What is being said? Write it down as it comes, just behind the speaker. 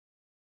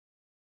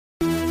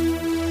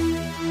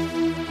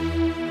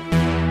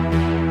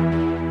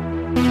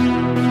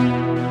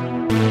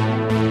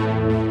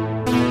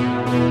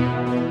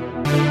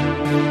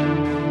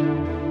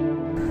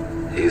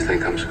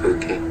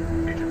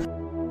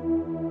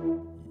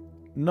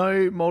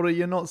No, Mulder,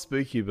 you're not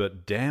spooky,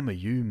 but damn, are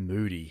you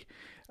moody?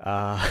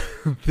 Uh,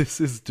 this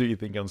is Do You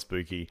Think I'm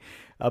Spooky?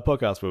 A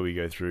podcast where we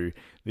go through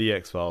the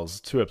X-Files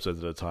 2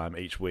 episodes at a time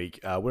each week.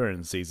 We're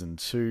in season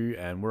 2,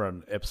 and we're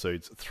on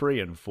episodes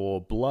 3 and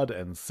 4, Blood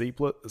and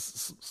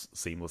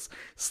Seamless.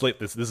 Sleep.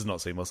 This is not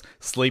seamless.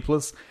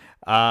 Sleepless.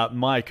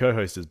 My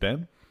co-host is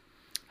Ben.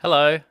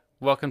 Hello,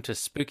 welcome to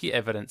Spooky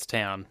Evidence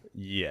Town.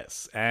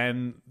 Yes,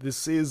 and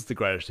this is the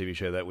greatest TV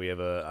show that we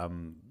ever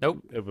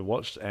ever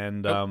watched,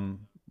 and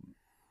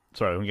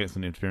sorry, I'm getting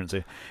some interference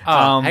here.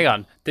 Hang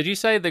on. Did you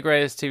say the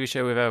greatest TV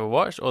show we've ever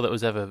watched or that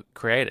was ever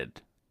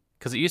created?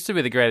 Because it used to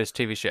be the greatest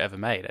TV show ever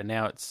made, and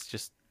now it's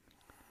just...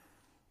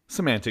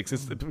 Semantics.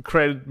 It's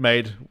created,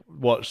 made,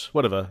 watched,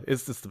 whatever.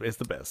 It's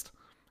the best.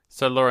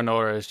 So Law and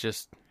Order is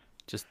just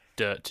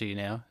dirt to you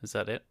now? Is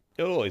that it?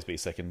 It'll always be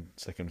second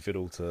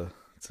fiddle to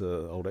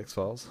old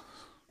X-Files.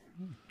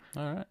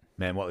 All right.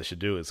 Man, what they should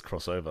do is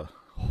cross over.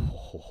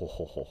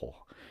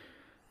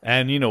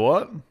 And you know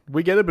what?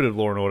 We get a bit of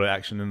Law and Order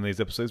action in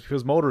these episodes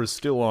because Mulder is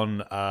still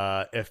on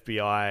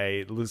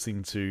FBI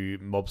listening to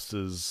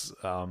mobsters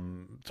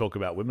talk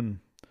about women.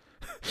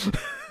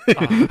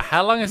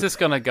 How long is this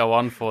going to go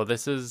on for?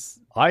 It's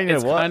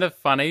kind of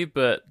funny,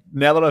 but...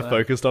 Now that I've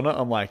focused on it,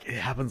 I'm like, it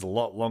happens a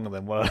lot longer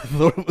than what I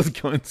thought it was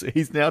going to.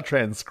 He's now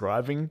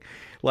transcribing.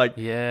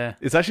 Yeah.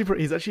 He's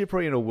actually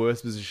probably in a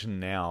worse position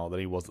now than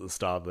he was at the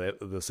start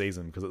of the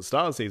season. Because at the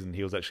start of the season,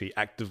 he was actually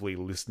actively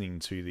listening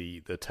to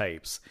the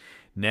tapes.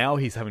 Now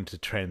he's having to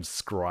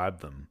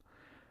transcribe them.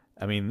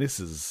 I mean, this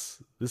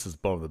is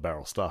bottom of the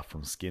barrel stuff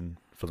from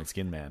the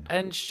Skin Man.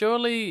 And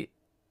surely,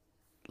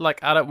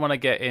 I don't want to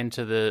get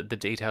into the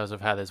details of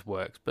how this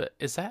works, but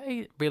is that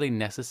really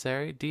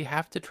necessary? Do you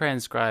have to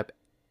transcribe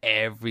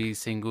every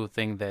single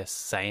thing they're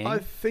saying? I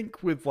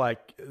think with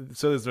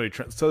so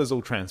there's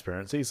all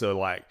transparency. So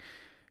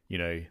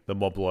the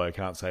mob lawyer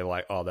can't say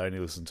they only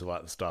listen to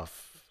the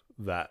stuff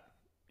that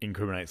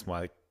incriminates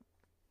my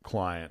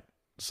client.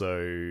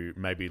 So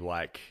maybe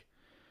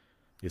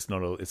it's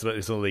not a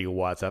legal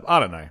WhatsApp. I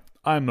don't know.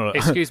 I'm not.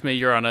 Excuse me,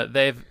 Your Honor.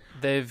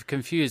 They've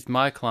confused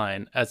my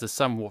client as a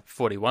Sum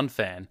 41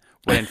 fan,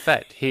 when in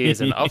fact he is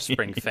an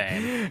Offspring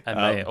fan, and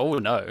they all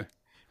know.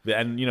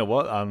 And you know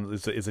what?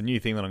 It's a new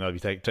thing that I'm going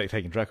to be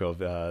taking track of.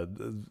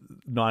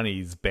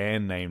 90s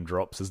band name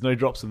drops. There's no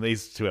drops in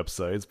these 2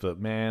 episodes, but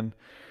man,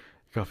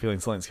 I got a feeling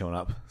something's coming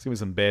up. It's going to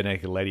be some bare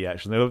naked lady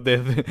action.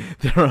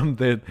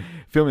 They're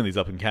filming these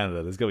up in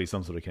Canada. There's got to be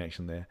some sort of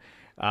connection there.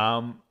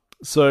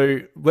 So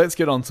let's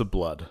get on to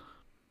Blood.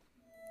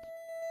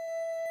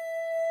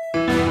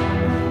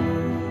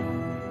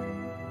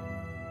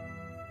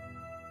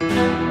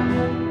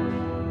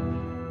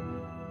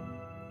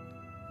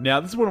 Now,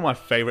 this is one of my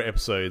favorite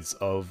episodes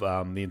of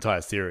the entire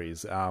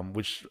series,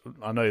 which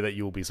I know that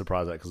you'll be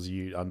surprised at because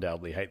you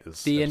undoubtedly hate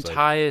this. The episode.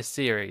 Entire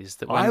series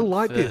that went I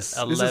like for this.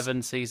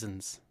 11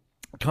 seasons.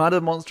 Kind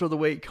of monster of the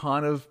week,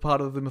 kind of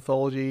part of the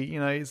mythology. You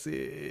know,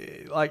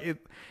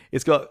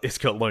 it's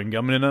got lone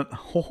gunman in it.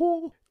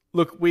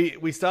 Look,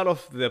 we start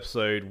off the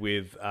episode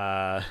with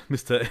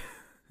Mr.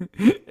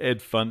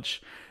 Ed Funch.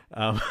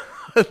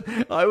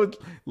 I would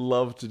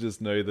love to just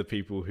know the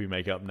people who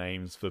make up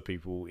names for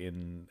people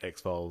in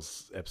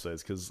X-Files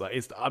episodes because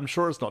I'm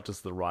sure it's not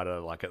just the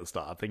writer at the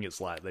start. I think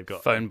it's they've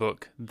got phone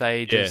book.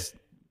 They just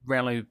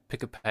randomly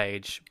pick a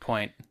page,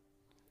 point.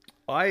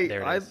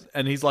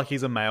 And he's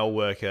a mail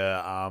worker,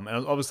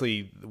 and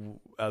obviously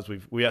as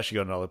we actually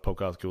got another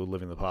podcast called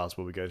Living the Past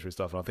where we go through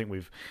stuff, and I think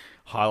we've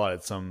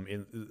highlighted some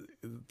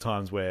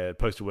times where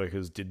postal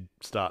workers did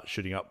start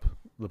shooting up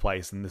the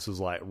place, and this was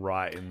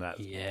right in that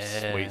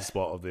sweet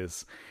spot of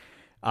this.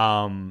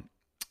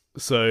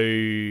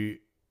 So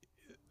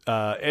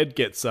Ed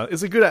gets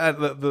it's a good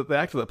the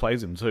actor that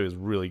plays him too is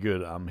really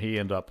good. He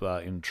ended up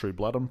in True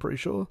Blood, I'm pretty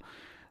sure.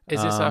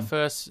 Is this our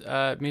first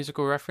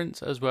musical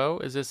reference as well?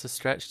 Is this a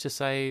stretch to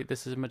say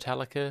this is a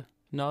Metallica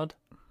nod?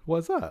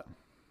 What's that?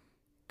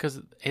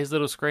 Because his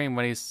little scream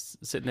when he's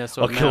sitting there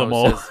sorting kill them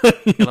all.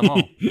 says, kill them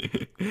all.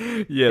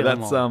 Yeah,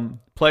 that's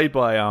played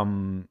by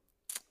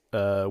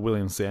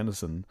William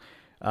Sanderson.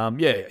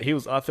 He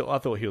was. I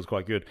thought he was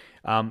quite good.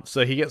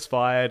 So he gets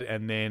fired,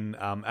 and then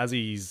as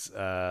he's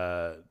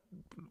on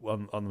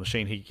the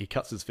machine, he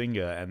cuts his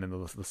finger, and then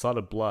the sight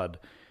of blood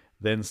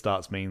then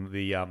starts meaning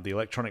the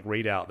electronic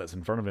readout that's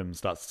in front of him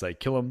starts to say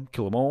kill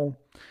them all.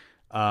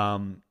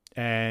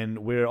 And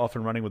we're off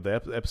and running with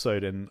the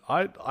episode, and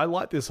I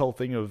like this whole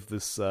thing of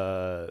this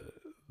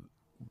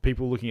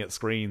people looking at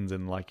screens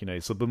and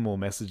subliminal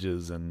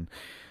messages, and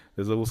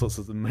there's all sorts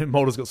of...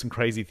 Mulder's got some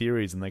crazy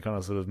theories, and they kind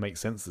of sort of make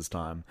sense this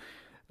time.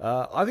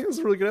 I think this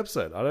is a really good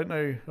episode. I don't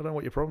know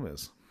what your problem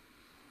is.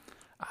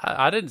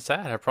 I didn't say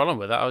I had a problem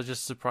with it. I was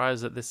just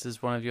surprised that this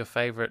is one of your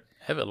favorite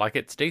ever.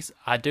 It's decent.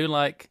 I do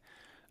like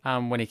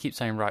when he keeps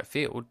saying right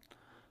field.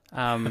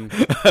 Oh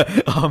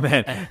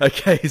man.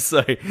 Okay,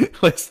 so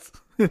let's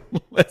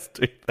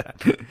do that.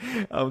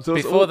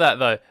 Before that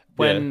though,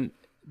 when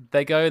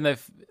they go and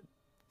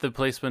the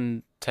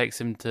policeman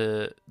takes him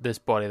to this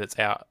body that's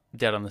out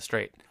dead on the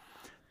street.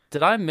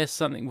 Did I miss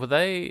something?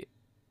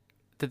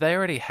 did they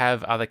already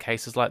have other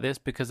cases like this?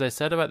 Because they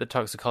said about the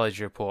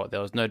toxicology report, there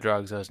was no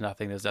drugs, there was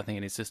nothing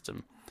in his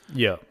system.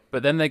 Yeah.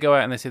 But then they go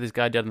out and they see this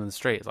guy dead on the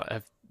street. It's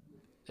like,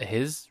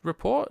 his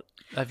report?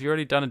 Have you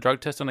already done a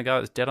drug test on a guy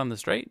that's dead on the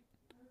street?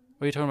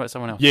 Or are you talking about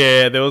someone else?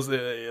 Yeah, there was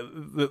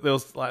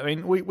like, I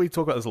mean, we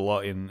talk about this a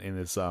lot in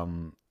this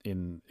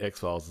in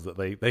X-Files, is that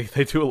they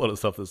do a lot of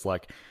stuff that's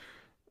like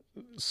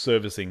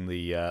servicing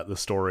the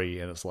story,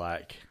 and it's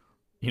like,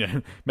 you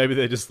know, maybe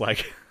they're just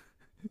like,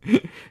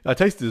 I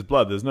tasted his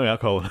blood. There's no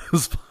alcohol in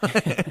his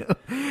blood.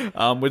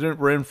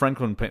 We're in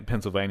Franklin,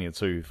 Pennsylvania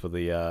too for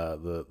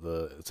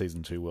the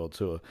season 2 world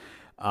tour.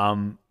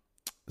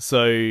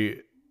 So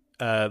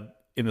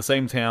in the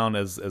same town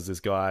as this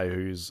guy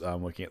who's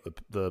working at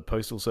the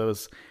postal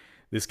service,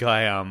 this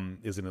guy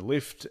is in a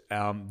lift.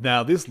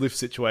 Now this lift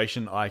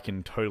situation, I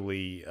can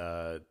totally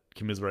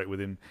commiserate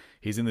with him.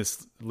 He's in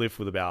this lift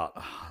with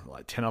about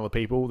like 10 other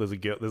people. There's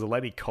a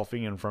lady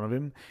coughing in front of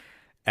him,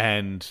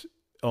 and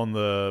on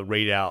the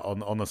readout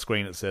on the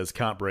screen it says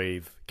 "can't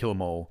breathe, kill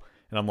them all."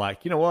 And I'm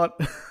like, you know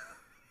what?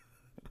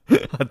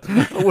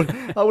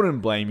 I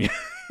wouldn't blame you.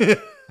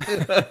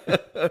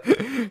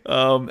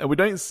 And we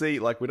don't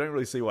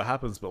really see what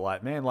happens, but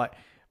like, man, like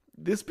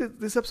this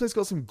episode's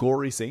got some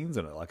gory scenes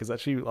in it. Like, it's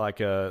actually like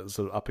sort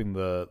of upping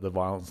the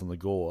violence and the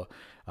gore.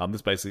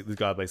 This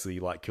guy basically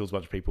like kills a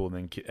bunch of people,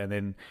 and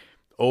then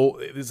all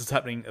this is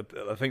happening.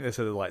 I think they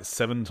said that like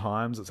 7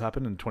 times it's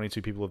happened, and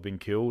 22 people have been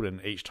killed,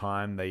 and each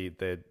time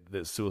they're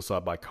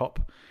suicide by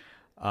cop.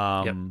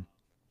 Yep.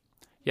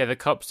 Yeah, the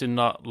cops did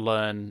not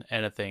learn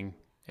anything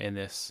in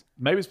this.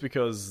 Maybe it's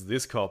because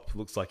this cop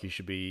looks like he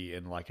should be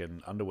in like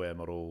an underwear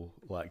model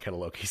like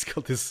catalog. He's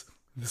got this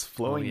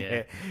flowing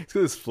hair. He's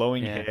got this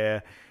flowing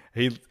hair.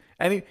 This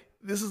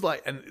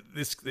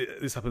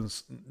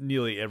happens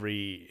nearly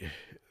every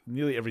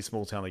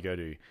small town they go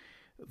to.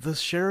 The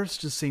sheriff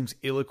just seems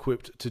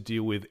ill-equipped to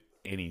deal with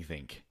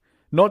anything.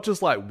 Not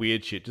just like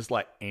weird shit, just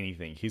like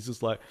anything. He's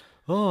just like,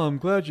 "Oh, I'm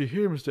glad you're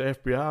here, Mr.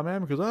 FBI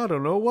man, because I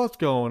don't know what's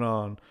going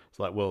on." It's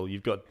like, well,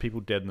 you've got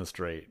people dead in the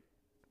street.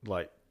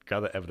 Like,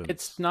 gather evidence.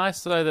 It's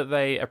nice though that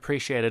they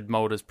appreciated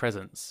Mulder's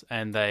presence,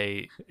 and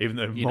they, even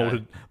though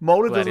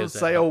Mulder doesn't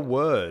say a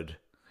word.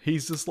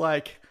 He's just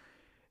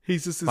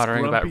this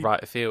muttering grumpy... about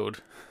right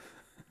field.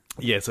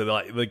 Yeah, so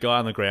like the guy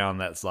on the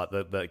ground that's like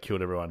that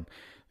killed everyone.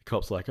 The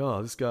cop's like,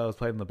 "Oh, this guy was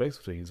playing in the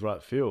baseball team. He's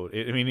right field."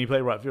 I mean, he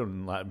played right field,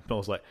 and like I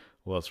was like,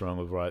 "What's wrong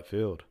with right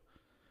field?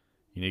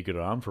 You need a good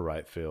arm for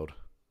right field."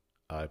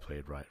 I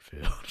played right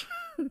field.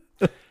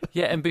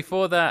 Yeah, and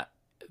before that,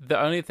 the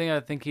only thing I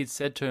think he'd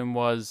said to him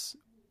was,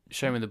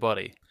 "Show me the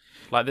body."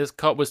 Like, this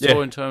cop was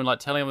talking to him, like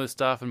telling him all this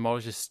stuff, and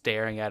Mulder's just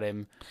staring at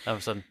him. All of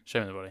a sudden,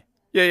 "Show me the body."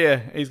 Yeah.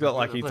 He's got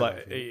like it's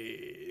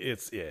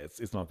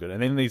not good.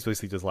 And then he's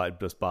basically just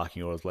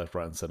barking orders left,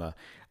 right, and center.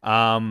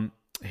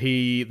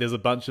 There's a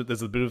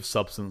bit of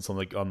substance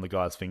on the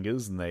guy's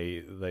fingers, and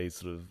they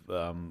sort of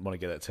want to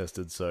get that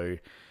tested. So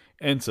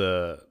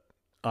enter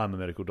I'm a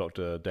medical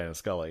doctor, Dana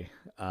Scully,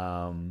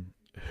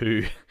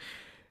 who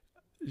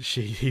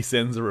he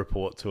sends a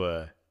report to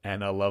her,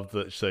 and I love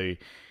that. So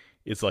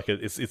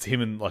it's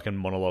him in like a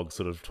monologue,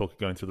 sort of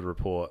going through the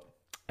report,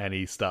 and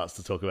he starts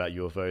to talk about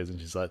UFOs, and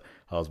she's like,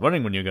 "I was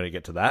wondering when you were going to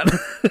get to that."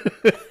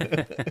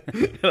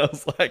 And I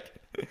was like,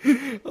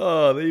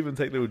 "Oh, they even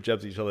take little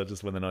jabs at each other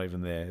just when they're not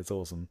even there. It's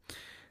awesome."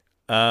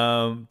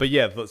 But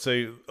yeah,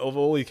 so of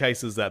all the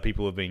cases that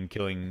people have been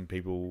killing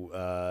people,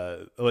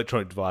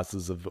 electronic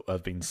devices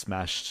have been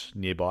smashed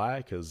nearby,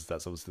 because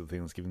that's obviously the thing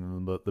that's giving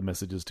them the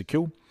messages to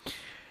kill.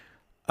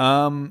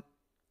 When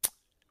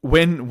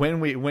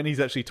he's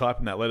actually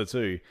typing that letter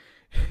too,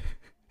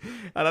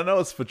 and I know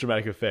it's for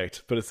dramatic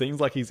effect, but it seems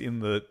like he's in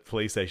the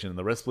police station, and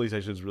the rest of the police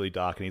station is really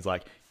dark, and he's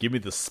like, "Give me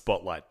the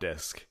spotlight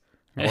desk.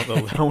 I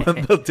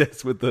want the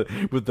desk with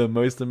the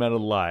most amount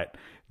of light,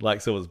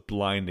 like, so it's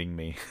blinding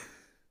me."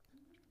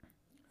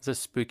 It's a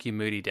spooky,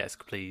 moody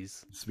desk,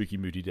 please. Spooky,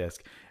 moody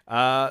desk.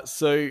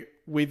 So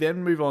we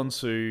then move on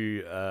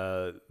to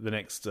the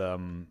next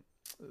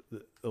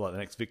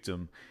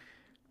victim.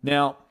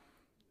 Now,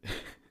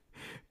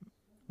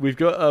 we've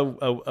got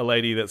a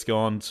lady that's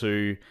gone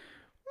to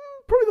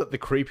probably like the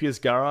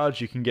creepiest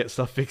garage you can get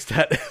stuff fixed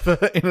at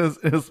ever in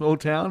a small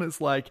town.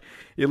 It's like,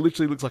 it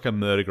literally looks like a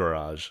murder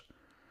garage.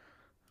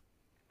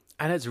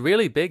 And it's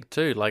really big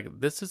too.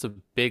 Like, this is a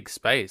big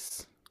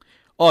space.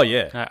 Oh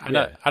yeah.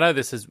 I know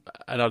this is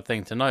an odd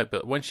thing to note,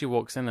 but when she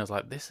walks in, I was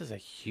like, this is a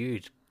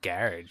huge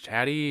garage.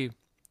 How do you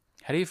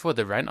afford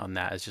the rent on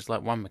that? It's just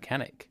like one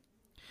mechanic.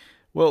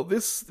 Well,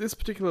 this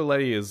particular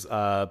lady is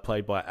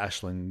played by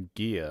Ashlyn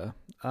Gear.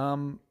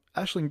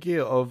 Ashlyn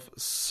Gear of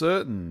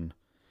certain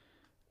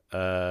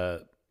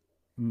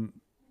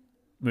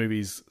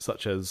movies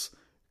such as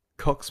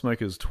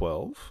Cocksmokers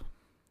 12,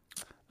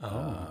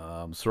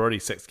 Sorority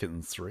Sex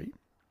Kittens 3,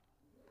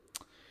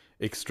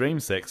 Extreme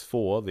Sex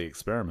 4, The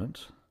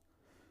Experiment,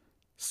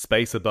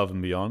 Space Above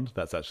and Beyond,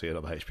 that's actually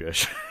another HBO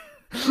show,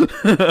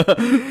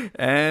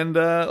 and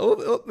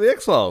The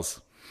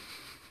X-Files.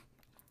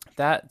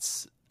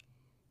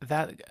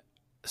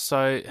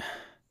 So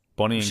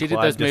Bonnie and She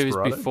Clyde did those movies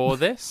Desperado. before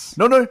this?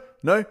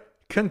 No.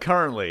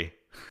 Concurrently.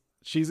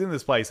 She's in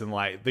this place and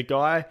like the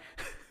guy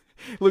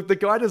look, the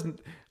guy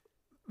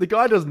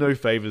does no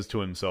favors to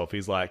himself.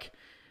 He's like,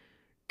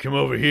 come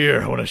over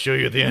here, I want to show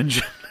you the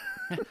engine.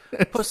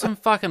 Put some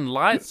fucking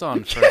lights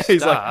on for a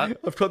He's start. like,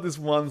 I've got this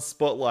one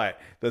spotlight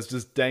that's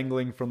just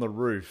dangling from the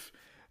roof.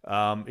 It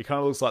kind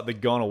of looks like the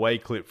Gone Away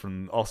clip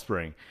from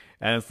Offspring.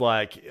 And it's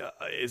like,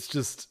 it's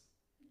just,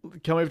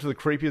 come over to the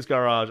creepiest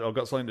garage. I've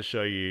got something to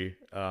show you.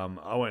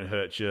 I won't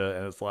hurt you.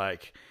 And it's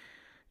like,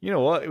 you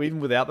know what? Even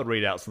without the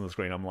readouts on the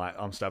screen, I'm like,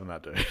 I'm stabbing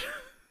that dude.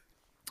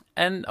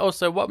 And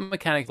also, what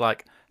mechanic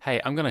like, hey,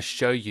 I'm going to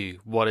show you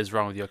what is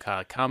wrong with your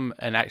car. Come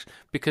and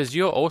because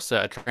you're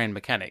also a trained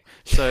mechanic.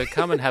 So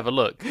come and have a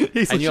look,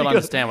 and you'll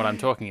understand what I'm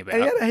talking about.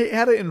 And he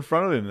had it in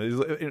front of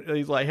him.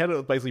 He's like, he had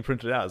it basically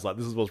printed out. It's like,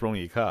 this is what's wrong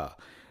with your car.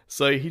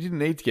 So he didn't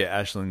need to get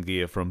Ashland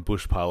gear from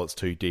Bush Pilots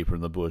 2 Deeper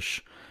in the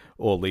Bush,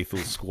 or Lethal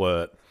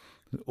Squirt,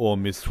 or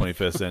Miss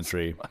 21st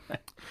Century,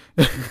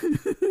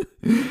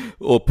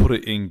 or put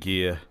it in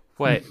gear.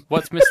 Wait,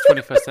 what's Miss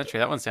 21st Century?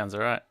 That one sounds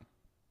alright.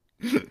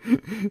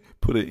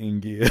 Put it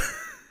in gear.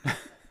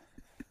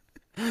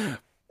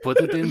 Put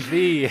it in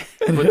V.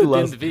 Put it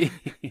in V.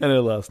 And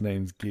her last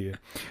name's Gear.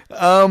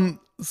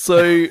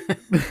 So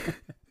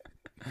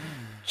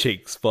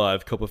Cheeks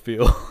 5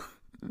 Copperfield.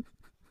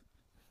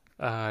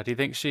 Do you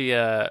think she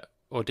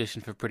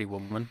auditioned for Pretty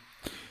Woman?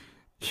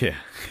 Yeah.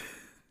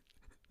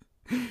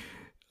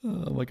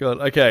 Oh my god.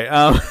 Okay.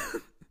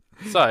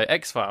 So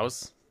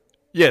X-Files.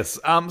 Yes.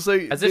 So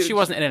as if she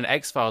wasn't in an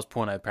X-Files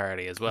porno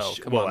parody as well.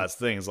 Come on. That's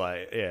the thing. It's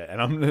like, yeah.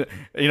 And I'm,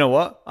 you know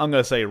what? I'm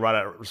going to say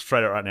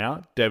straight out right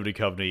now. David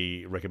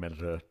Duchovny recommended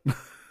her.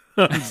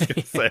 I'm just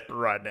going to say it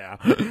right now.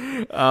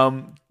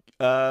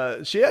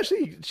 She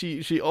actually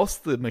she offs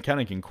the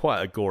mechanic in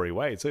quite a gory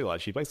way too.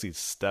 Like she basically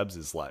stabs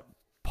his like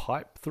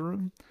pipe through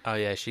him. Oh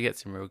yeah, she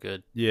gets him real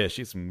good. Yeah,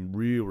 she's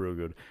real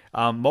good.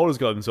 Mulder's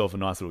got himself a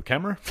nice little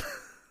camera.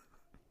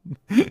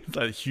 It's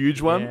like a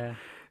huge one. Yeah.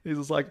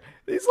 He's like,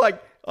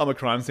 I'm a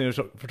crime scene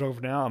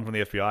photographer now. I'm from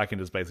the FBI. I can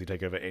just basically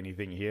take over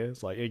anything here.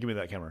 It's like, yeah, give me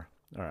that camera.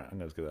 All right, I'm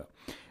going to do that.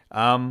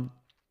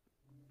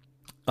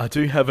 I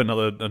do have a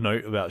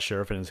note about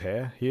Sheriff and his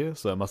hair here,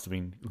 so it must have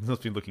been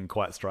looking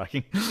quite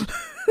striking.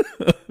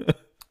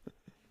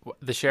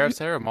 The sheriff's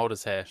hair or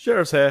Mulder's hair?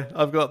 Sheriff's hair.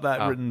 I've got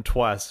that written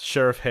twice.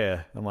 Sheriff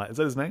hair. I'm like, is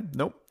that his name?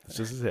 Nope, it's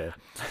just his hair.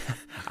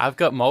 I've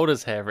got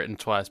Mulder's hair written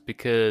twice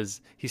because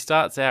he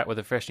starts out with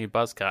a fresh new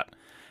buzz cut,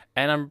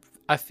 and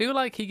I feel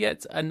like he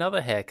gets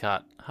another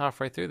haircut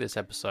halfway through this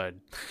episode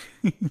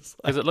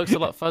because it looks a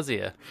lot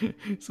fuzzier.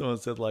 Someone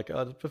said like,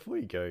 oh, before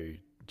you go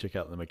check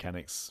out the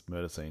mechanic's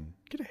murder scene,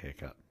 get a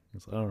haircut.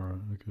 It's like, all right,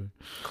 okay.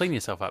 Clean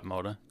yourself up,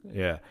 Mulder.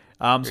 Yeah.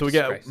 So we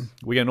get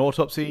an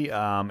autopsy,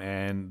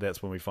 and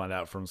that's when we find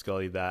out from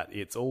Scully that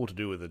it's all to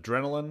do with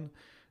adrenaline.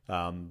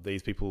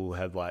 These people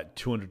had like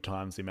 200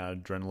 times the amount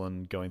of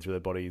adrenaline going through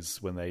their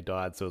bodies when they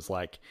died. So it's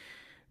like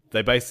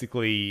they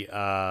basically,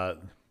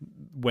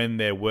 when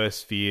their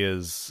worst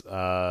fears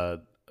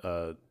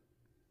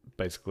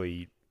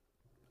basically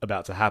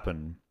about to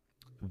happen,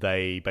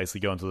 they basically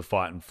go into the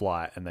fight and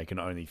flight, and they can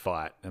only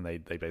fight, and they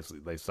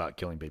basically start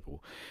killing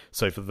people.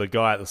 So for the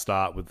guy at the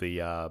start with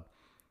the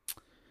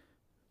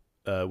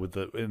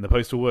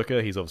postal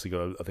worker, he's obviously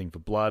got a thing for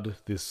blood.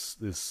 This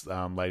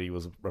lady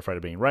was afraid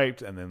of being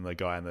raped, and then the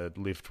guy in the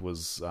lift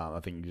was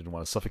I think he didn't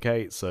want to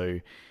suffocate. So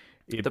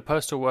the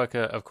postal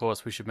worker, of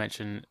course, we should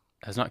mention,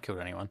 has not killed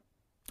anyone.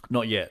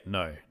 Not yet.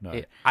 No.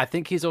 I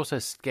think he's also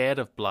scared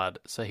of blood,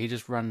 so he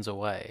just runs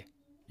away.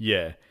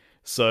 Yeah.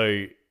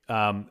 So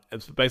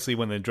it's basically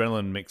when the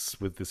adrenaline mixed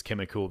with this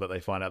chemical that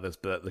they find out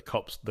that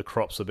the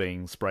crops are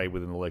being sprayed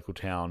within the local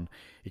town,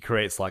 it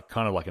creates like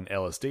kind of like an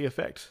LSD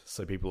effect.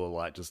 So people are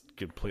like just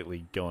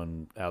completely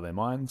going out of their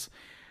minds.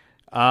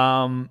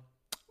 One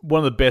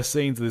of the best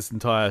scenes of this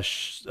entire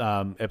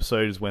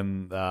episode is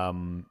when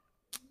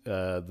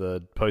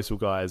the postal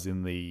guy is he's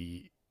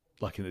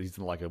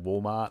in like a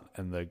Walmart,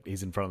 and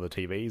he's in front of the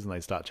TVs, and they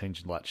start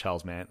changing like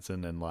Charles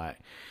Manson and like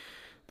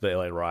the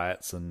LA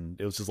riots, and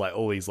it was just like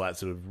all these like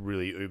sort of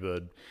really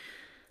ubered.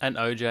 And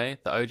OJ,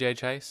 the OJ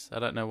chase. I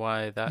don't know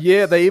why that.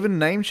 Yeah, they even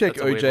name check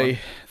OJ.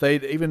 They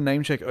even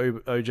name check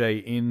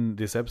OJ in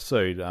this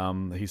episode.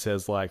 He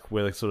says like,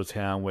 we're the sort of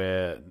town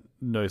where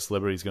no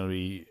celebrity is going to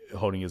be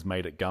holding his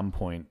mate at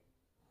gunpoint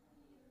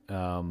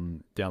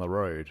down the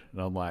road,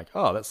 and I'm like,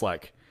 oh, that's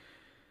like,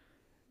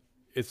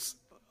 it's.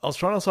 I was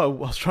trying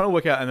to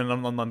work out, and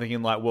then I'm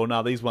thinking like, well,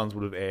 no, these ones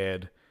would have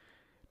aired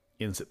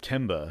in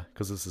September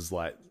because this is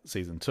like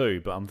season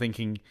 2. But I'm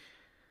thinking,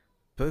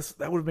 that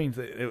would have been,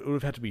 it would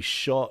have had to be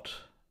shot,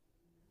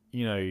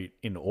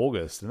 in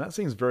August, and that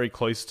seems very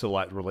close to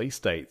like release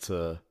date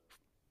to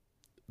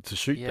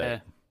shoot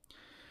that.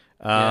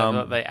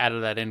 But they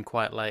added that in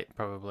quite late,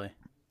 probably.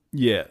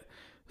 Yeah.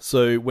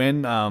 So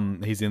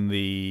when he's in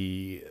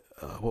the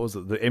what was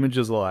it? The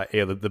images are like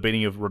the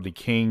beating of Rodney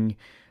King.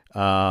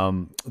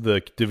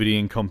 The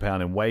Davidian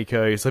compound in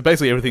Waco. So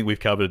basically everything we've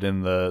covered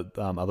in the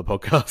other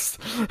podcast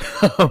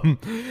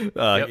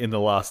in the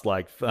last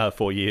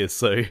 4 years.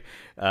 So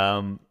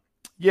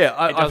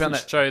Yeah, It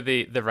doesn't show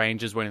the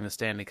Rangers winning the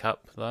Stanley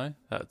Cup though.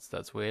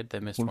 That's weird. They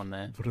missed one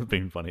there. Would have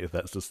been funny if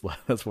that's just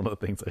that's one of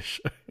the things they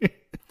show.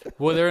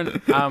 Well, they're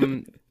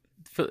in.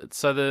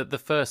 So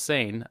the first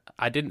scene,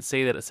 I didn't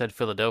see that it said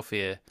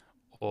Philadelphia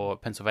or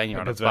Pennsylvania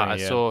on it, but I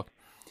saw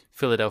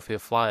Philadelphia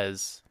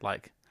Flyers,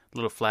 like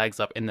little flags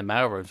up in the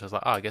mailroom. So I was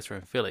like, oh, I guess we're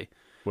in Philly.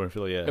 We're in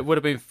Philly, yeah. It would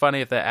have been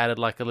funny if they added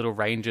like a little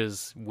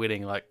Rangers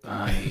winning, like,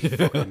 oh, you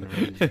fucking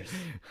Rangers.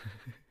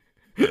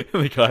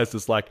 The guy's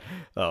just like,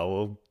 oh,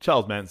 well,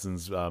 Charles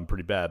Manson's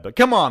pretty bad, but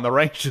come on, the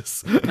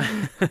Rangers.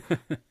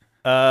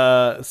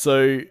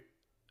 So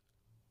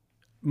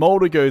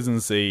Mulder goes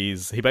and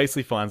sees. He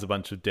basically finds a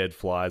bunch of dead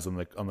flies on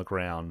the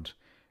ground,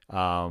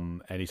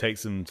 and he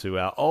takes them to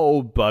our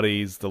old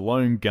buddies, the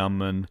lone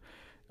gunman.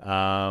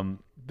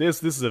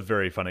 This is a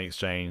very funny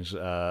exchange.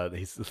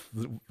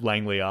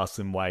 Langley asks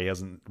him why he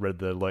hasn't read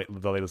the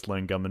latest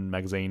Lone Gunman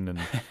magazine, and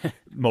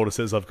Mulder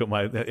says, "I've got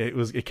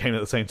it came at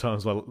the same time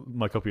as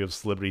my copy of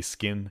Celebrity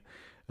Skin."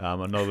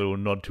 Another little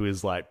nod to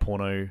his like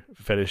porno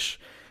fetish.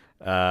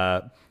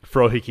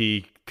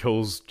 Frohickey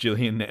calls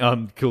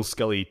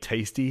Scully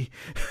tasty,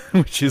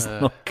 which is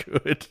not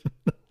good.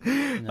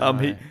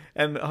 No.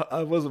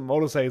 Wasn't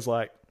Mulder says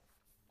like,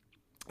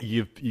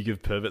 you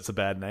give perverts a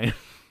bad name.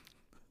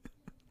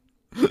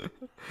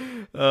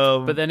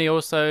 But then he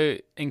also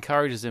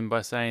encourages him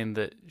by saying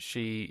that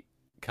she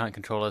can't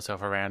control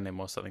herself around him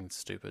or something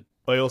stupid.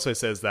 Well, he also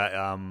says that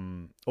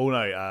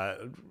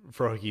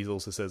Frohickey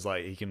also says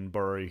like he can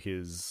borrow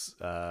his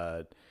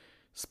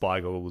spy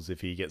goggles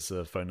if he gets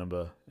a phone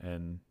number,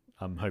 and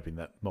I'm hoping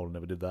that Mulder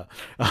never did that.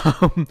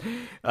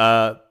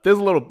 There's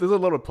a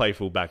lot of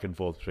playful back and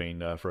forth between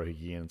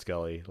Frohickey and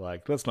Scully.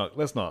 Like let's not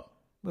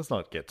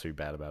get too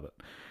bad about it.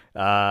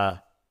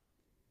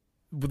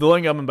 The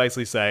Lone Gunmen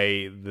basically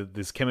say that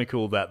this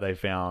chemical that they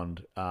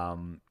found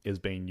is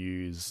being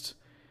used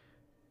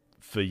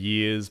for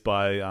years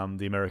by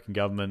the American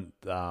government,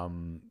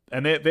 and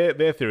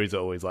their theories are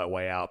always like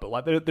way out. But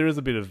like there is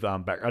a bit of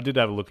back. I did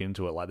have a look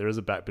into it. Like there is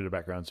a bit of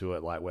background to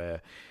it, like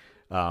where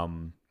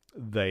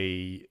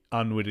they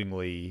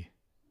unwittingly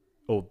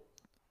or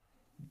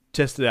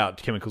tested out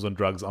chemicals and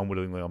drugs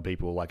unwittingly on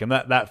people. Like, and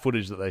that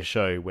footage that they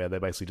show where they're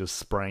basically just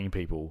spraying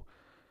people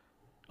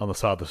on the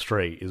side of the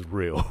street is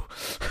real.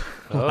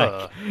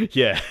 Like,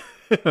 yeah,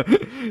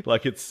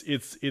 like it's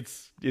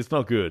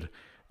not good.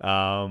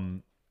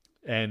 And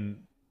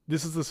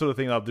this is the sort of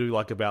thing I do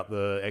like about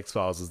the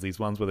X-Files, is these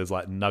ones where there's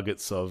like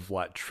nuggets of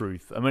like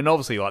truth. I mean,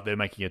 obviously, like they're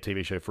making a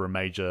TV show for a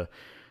major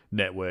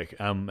network,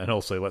 and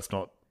also let's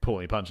not pull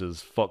any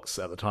punches. Fox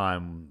at the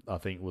time, I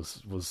think,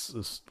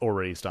 was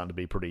already starting to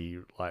be pretty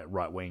like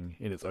right wing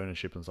in its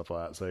ownership and stuff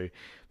like that. So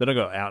they don't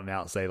go out and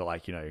out and say that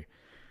like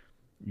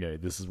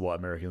this is what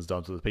Americans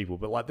done to the people,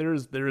 but like there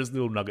is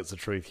little nuggets of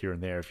truth here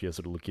and there if you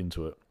sort of look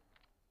into it.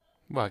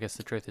 Well, I guess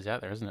the truth is out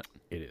there, isn't it?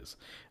 It is.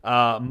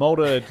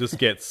 Mulder just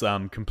gets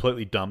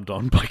completely dumped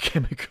on by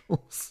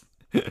chemicals,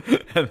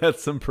 and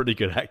that's some pretty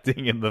good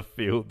acting in the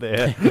field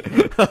there.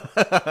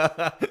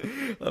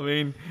 I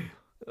mean,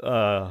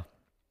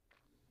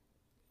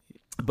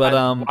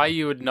 but why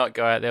you would not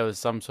go out there with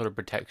some sort of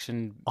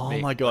protection? Oh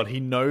my god, he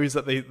knows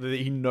that they're going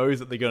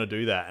to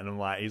do that,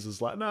 and he's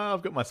just like, no,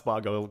 I've got my spy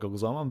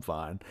goggles on, I'm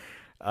fine.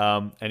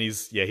 And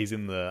he's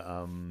in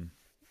the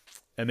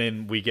and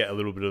then we get a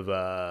little bit of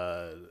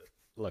a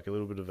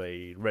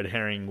red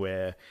herring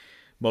where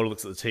Mulder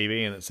looks at the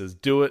TV and it says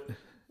 "do it,"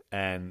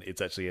 and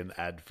it's actually an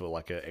ad for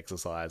like an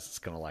exercise. It's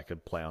kind of like a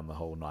play on the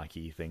whole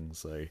Nike thing.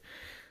 So,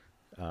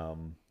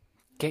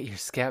 get your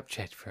scalp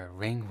checked for a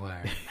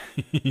ringworm.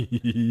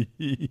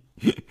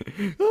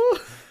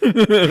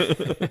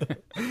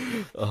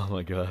 Oh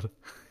my god,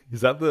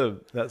 is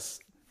that's?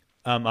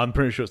 I'm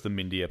pretty sure it's the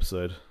Mindy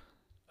episode.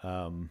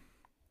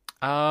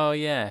 Oh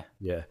yeah,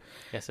 yeah,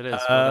 yes it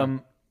is.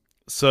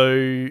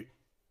 So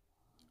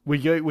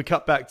we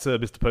cut back to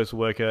Mr. Postal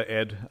Worker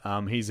Ed.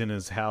 He's in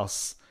his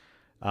house.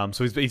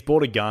 So he's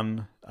bought a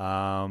gun.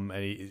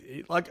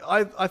 And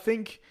I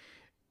think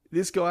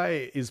this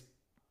guy is,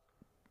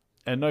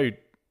 and no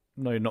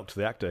knock to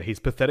the actor, he's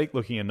pathetic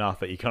looking enough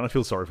that you kind of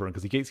feel sorry for him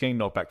because he keeps getting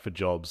knocked back for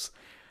jobs.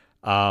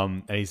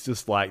 And he's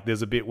just like,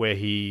 there's a bit where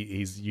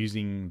he's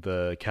using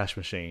the cash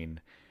machine,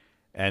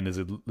 and there's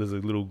a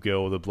little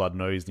girl with a blood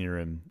nose near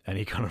him, and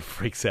he kind of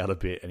freaks out a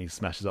bit and he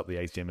smashes up the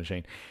ATM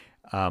machine.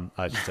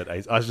 I just said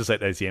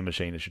ATM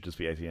machine. It should just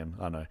be ATM.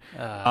 I know.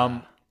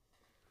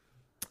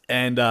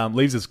 And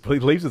leaves his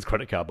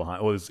credit card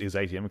behind, or his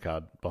ATM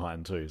card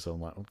behind too. So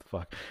I'm like, what the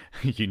fuck?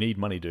 You need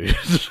money, dude.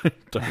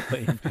 Don't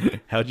leave.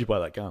 How'd you buy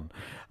that gun?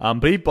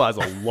 But he buys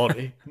a lot.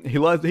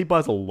 He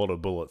buys a lot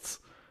of bullets.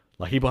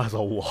 Like he buys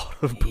a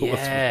lot of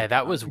bullets. Yeah,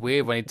 that was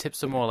weird when he tips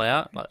them all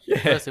out. Like,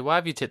 firstly, why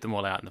have you tipped them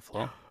all out on the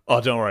floor?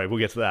 Oh, don't worry, we'll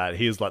get to that.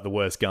 He is like the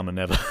worst gunman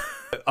ever.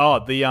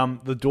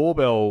 The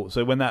doorbell.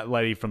 So when that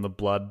lady from the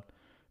blood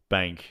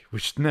bank,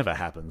 which never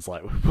happens,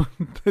 like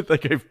they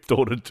go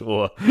door to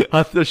door.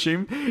 I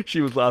assume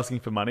she was asking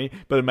for money,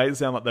 but it made it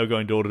sound like they were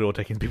going door to door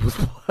taking people's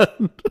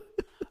blood.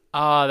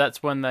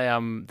 That's when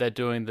they're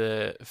doing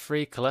the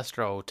free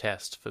cholesterol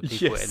test for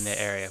people in their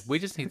area. We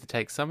just need to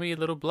take some of your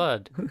little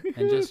blood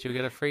and you'll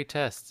get a free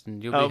test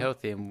and you'll be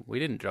healthy, and we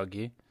didn't drug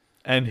you.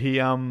 And he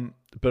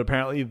but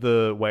apparently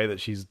the way that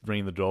she's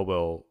ringing the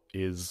doorbell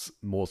is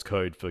Morse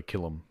code for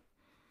kill him.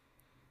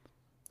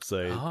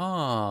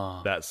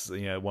 So that's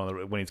one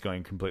of when he's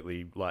going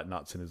completely like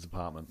nuts in his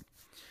apartment.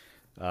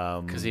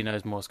 Because he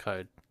knows Morse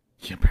code.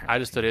 Yeah, I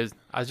just thought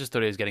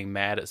he was getting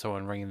mad at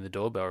someone ringing the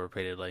doorbell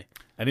repeatedly.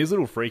 And his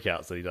little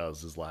freakouts that he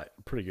does is like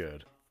pretty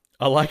good.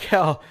 I like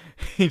how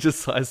he just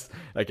says,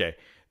 "Okay,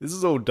 this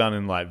is all done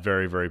in like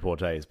very, very poor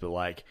taste," but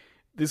like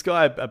this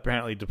guy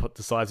apparently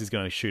decides he's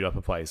going to shoot up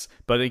a place,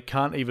 but he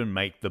can't even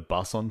make the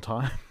bus on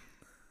time.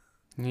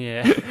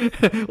 Yeah,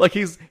 like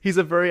he's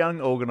a very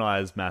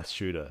unorganized mass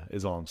shooter.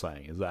 Is all I'm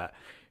saying. Is that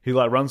he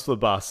like runs for the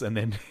bus and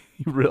then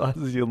he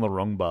realizes he's on the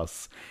wrong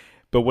bus.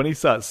 But when he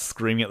starts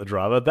screaming at the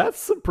driver, that's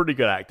some pretty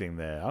good acting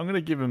there. I'm going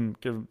to give him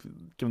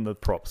the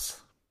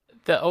props.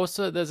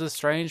 There's a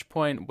strange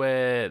point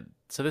where,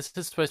 so this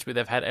is supposed to be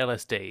they've had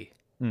LSD,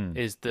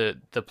 is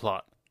the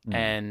plot,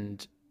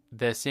 and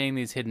they're seeing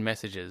these hidden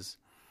messages.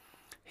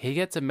 He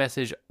gets a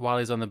message while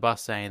he's on the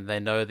bus saying,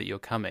 "They know that you're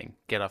coming.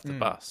 Get off the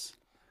bus."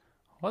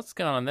 What's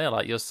going on there?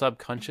 Like your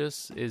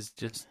subconscious is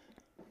just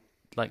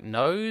like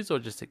knows, or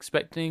just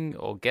expecting,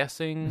 or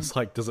guessing. It's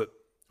like, does it,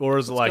 or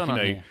is it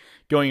like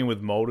going in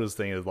with Mulder's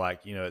thing of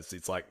like,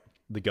 it's like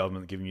the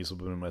government giving you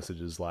subliminal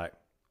messages. Like,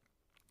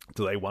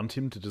 do they want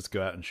him to just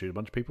go out and shoot a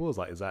bunch of people? Are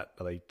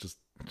they just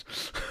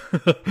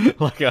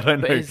like, I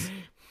don't know.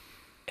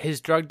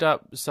 His drugged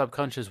up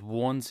subconscious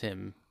warns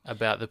him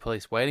about the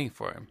police waiting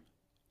for him.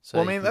 So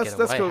well, I mean, that's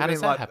cool. How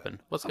does that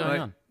happen? What's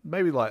going on?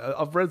 Maybe like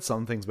I've read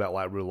some things about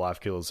like real life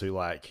killers who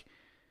like,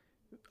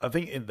 I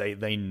think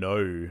they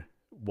know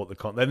what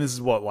then this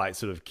is what like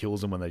sort of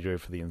kills them when they go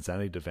for the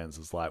insanity defense.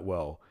 It's like,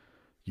 well,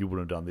 you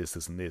wouldn't have done this,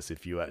 this, and this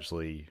if you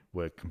actually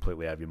were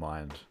completely out of your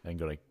mind and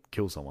going to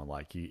kill someone.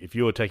 Like, if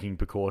you were taking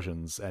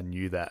precautions and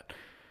knew that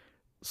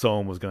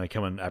someone was going to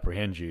come and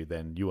apprehend you,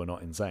 then you are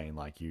not insane.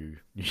 Like, you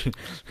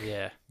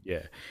yeah.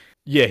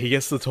 He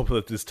gets to the top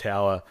of this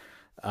tower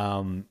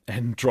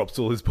and drops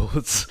all his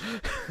bullets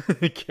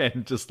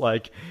again. Just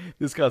like,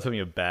 this guy's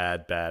having a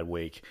bad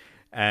week.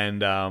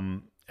 And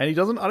he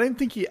doesn't, I don't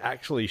think he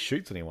actually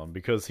shoots anyone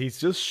because he's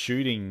just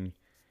shooting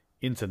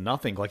into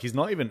nothing. Like, he's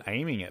not even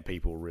aiming at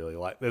people, really.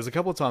 Like, there's a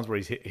couple of times where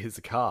he hits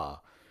a car,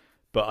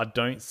 but I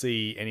don't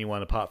see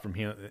anyone apart from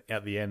him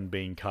at the end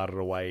being carted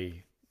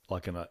away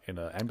like in an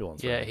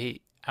ambulance. Yeah,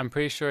 I'm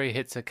pretty sure he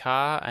hits a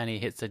car and he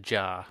hits a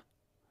jar.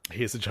 He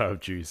hits a jar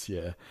of juice,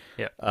 yeah.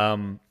 Yeah.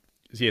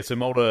 So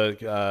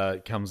Mulder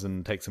comes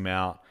and takes him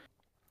out.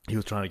 He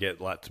was trying to get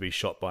like to be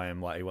shot by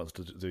him, like he wants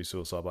to do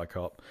suicide by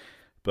cop.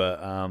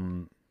 But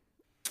and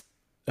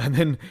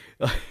then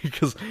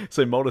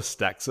so Mulder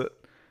stacks it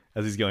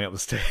as he's going up the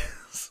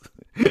stairs,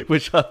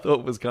 which I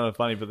thought was kind of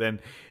funny. But then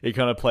it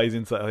kind of plays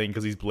into that thing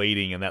because he's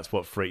bleeding, and that's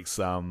what freaks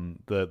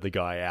the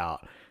guy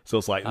out. So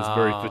it's like this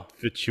very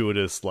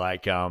fortuitous,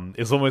 like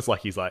it's almost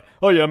like he's like,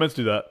 "Oh yeah, I meant to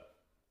do that.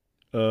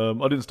 I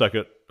didn't stack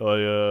it.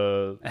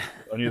 I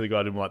knew the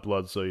guy didn't like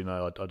blood, so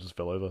I just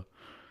fell over."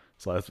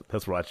 So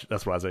that's right.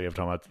 That's what I say every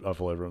time I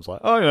fall over. It's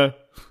like, oh yeah,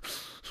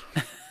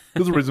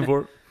 there's a reason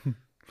for it.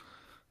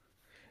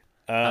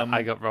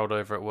 I got rolled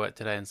over at work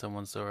today, and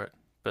someone saw it.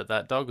 But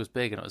that dog was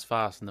big and it was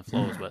fast and the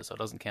floor was wet, so it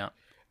doesn't count.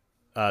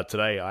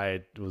 Today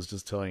I was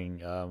just telling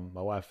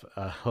my wife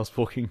I was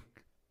walking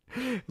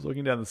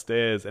down the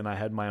stairs and I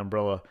had my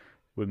umbrella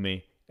with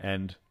me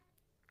and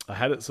I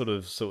had it sort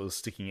of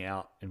sticking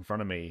out in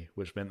front of me,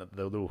 which meant that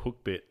the little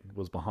hook bit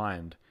was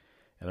behind,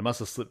 and it must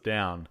have slipped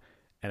down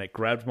and it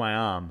grabbed my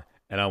arm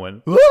and I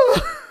went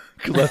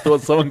because I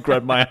thought someone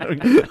grabbed my arm.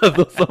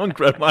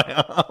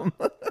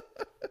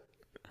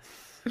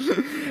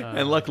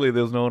 And luckily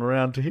there was no one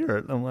around to hear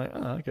it. I'm like,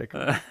 oh, okay,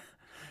 cool.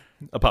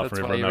 Apart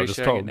from everyone I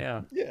just told.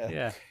 Now.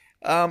 Yeah.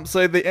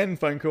 So the end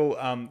phone call,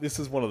 this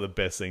is one of the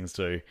best things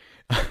too.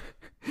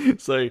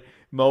 So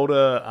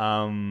Mulder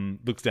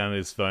looks down at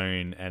his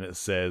phone and it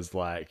says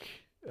like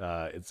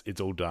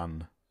it's all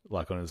done,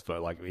 like on his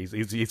phone. Like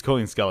he's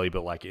calling Scully,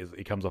 but like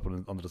it comes up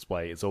on the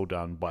display, it's all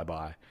done,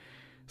 bye.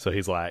 So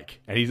he's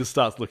like, and he just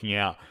starts looking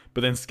out,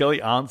 but then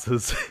Scully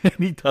answers and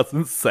he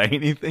doesn't say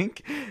anything.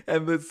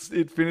 And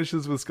it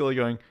finishes with Scully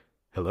going,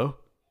 "Hello?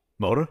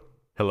 Mulder?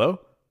 Hello?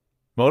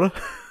 Mulder?"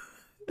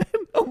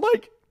 And I'm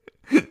like,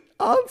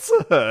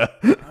 answer her.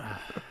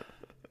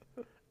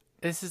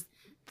 This is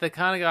the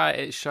kind of guy,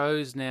 it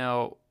shows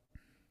now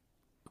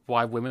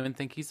why women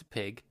think he's a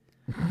pig.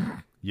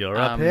 You're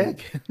a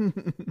pig?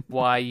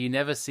 Why you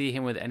never see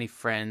him with any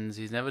friends.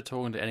 He's never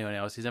talking to anyone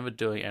else. He's never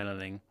doing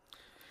anything.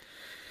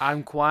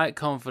 I'm quite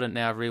confident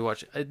now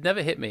rewatch. It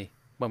never hit me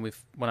when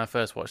I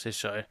first watched this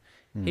show.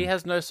 He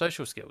has no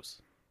social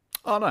skills.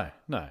 Oh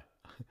no.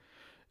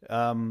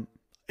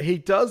 He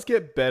does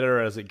get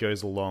better as it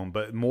goes along,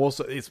 but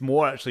it's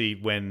more actually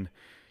when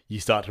you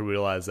start to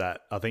realize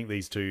that I think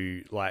these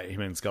two, like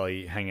him and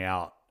Scully, hang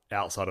out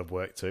outside of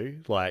work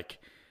too, like,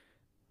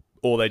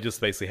 or they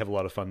just basically have a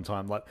lot of fun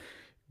time. Like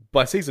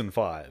by season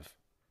 5,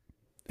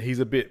 he's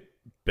a bit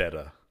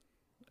better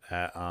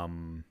at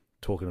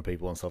talking to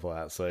people and stuff like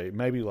that. So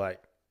maybe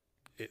like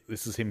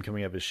this is him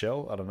coming out of his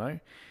shell. I don't know.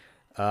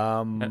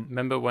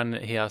 Remember when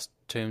he asked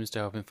Toombs to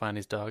help him find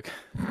his dog?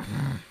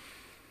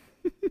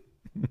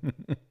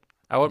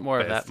 I want more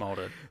of that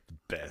molded.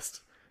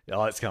 Best.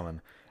 Yeah, it's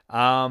coming.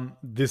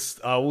 This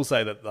I will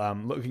say that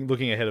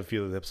looking ahead a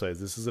few of the episodes,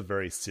 this is a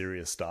very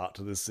serious start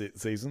to this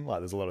season. Like,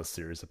 there's a lot of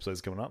serious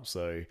episodes coming up,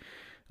 so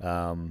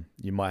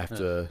you might have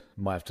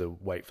to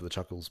wait for the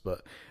chuckles.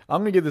 But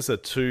I'm gonna give this a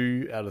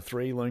 2 out of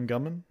 3 Lone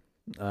Gunman.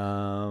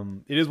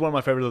 It is one of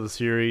my favorites of the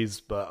series,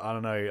 but I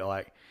don't know,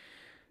 like,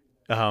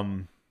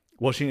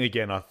 watching it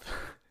again, I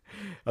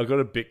got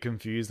a bit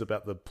confused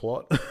about the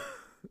plot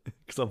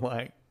because I'm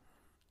like,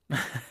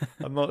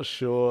 I'm not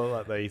sure.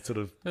 Like, they sort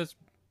of, It's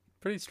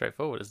pretty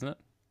straightforward, isn't it?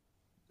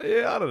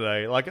 yeah, I don't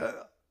know. Like,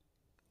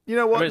 you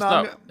know what?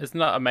 I mean, it's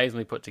not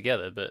amazingly put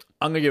together, but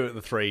I'm gonna give it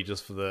the 3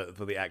 just for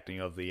the acting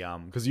of the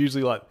because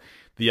usually like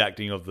the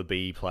acting of the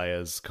B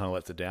players kind of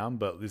lets it down,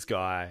 but this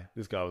guy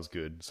was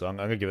good, so I'm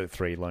gonna give it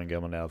 3 Lone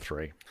Gunman out of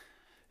 3.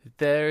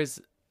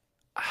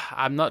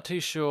 I'm not too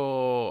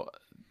sure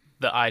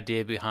the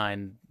idea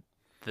behind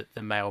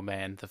the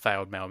mailman, the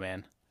failed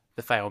mailman,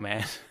 the fail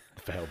man,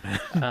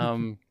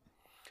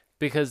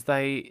 because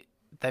they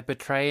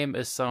portray him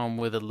as someone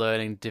with a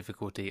learning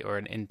difficulty or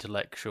an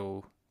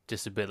intellectual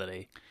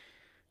disability.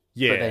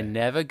 Yeah, but they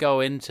never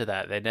go into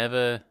that. They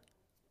never.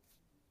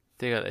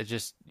 They're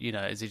just,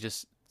 is he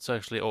just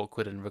socially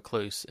awkward and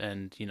recluse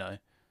and,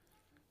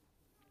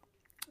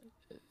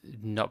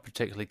 not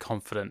particularly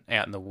confident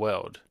out in the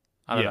world?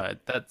 I don't know.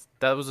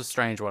 That was a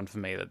strange one for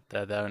me, that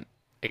they don't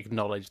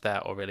acknowledge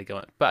that or really go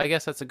in. But I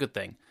guess that's a good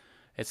thing.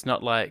 It's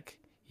not like,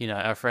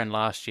 our friend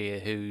last year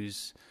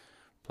who's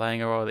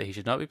playing a role that he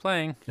should not be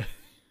playing.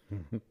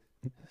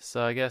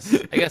 So I guess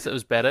it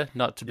was better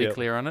not to be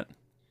clear on it.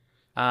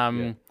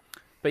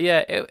 But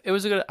yeah, it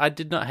was a good. I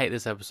did not hate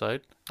this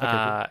episode.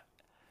 Okay,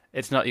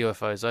 it's not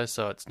UFOs though,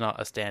 so it's not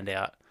a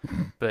standout.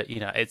 But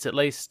it's at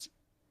least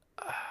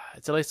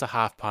a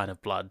half pint of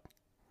blood,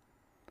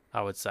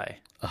 I would say.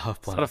 A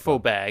half pint. It's not a full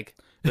bag,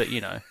 but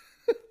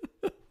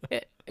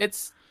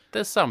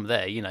there's some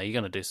there. You're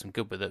gonna do some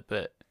good with it,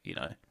 but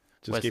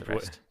just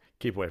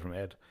keep away from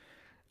Ed.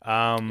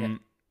 All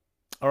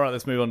right,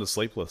 let's move on to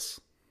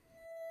Sleepless.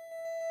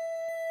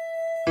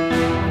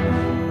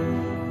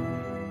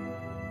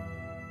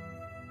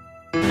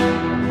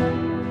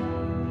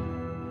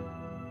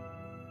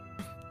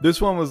 This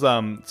one was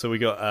so we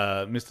got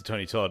Mr.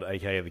 Tony Todd,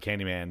 aka the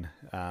Candyman,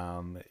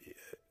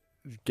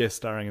 guest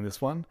starring in this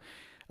one,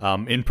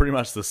 in pretty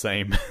much the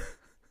same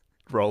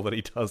role that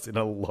he does in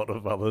a lot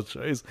of other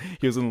shows.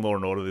 He was in Law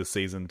and Order this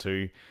season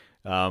too,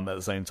 at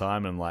the same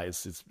time, and like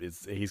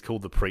he's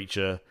called the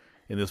Preacher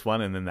in this one,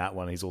 and then that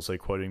one he's also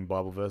quoting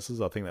Bible verses.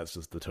 I think that's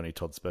just the Tony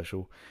Todd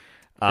special.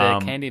 The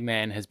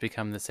Candyman has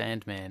become the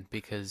Sandman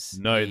because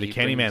the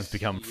Candyman's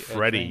become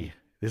Freddy.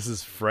 This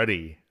is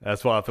Freddy.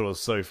 That's why I thought it was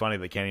so funny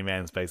that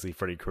Candyman's basically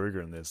Freddy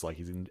Krueger in this. Like,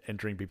 he's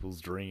entering people's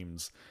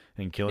dreams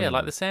and killing them. Yeah,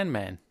 like the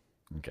Sandman.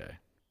 Okay.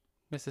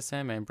 Mr.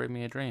 Sandman, bring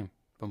me a dream.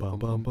 Boom, bum,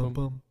 boom, bum, boom,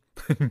 bum,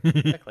 bum.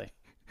 Exactly.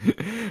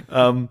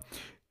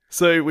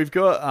 So we've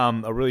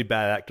got a really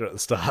bad actor at the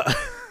start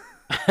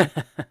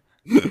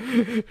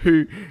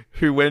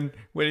who when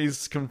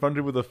he's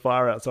confronted with a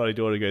fire outside his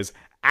door, he goes,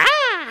 "Ah!"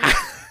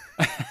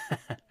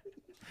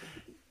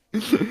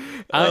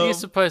 Aren't you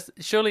supposed?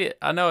 Surely,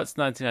 I know it's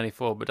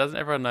 1994, but doesn't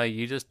everyone know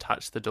you just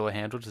touch the door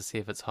handle to see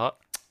if it's hot?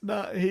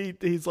 No,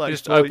 he's like, he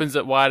just opens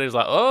it wide. He's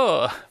like,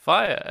 "Oh,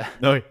 fire!"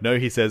 No,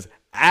 he says,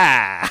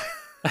 "Ah!"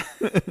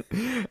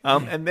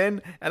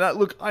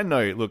 Look, I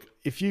know. Look,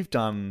 if you've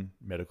done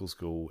medical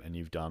school and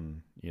you've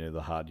done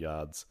the hard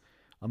yards,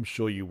 I'm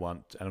sure you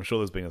want, and I'm sure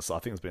I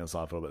think there's been a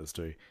sci-fi about this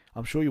too.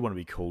 I'm sure you want to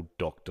be called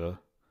doctor,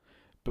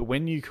 but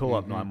when you call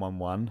up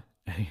 911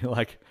 and you're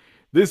like,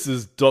 "This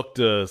is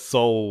Dr.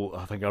 Soul,"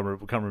 I think I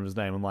can't remember his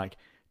name. I'm like,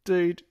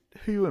 dude,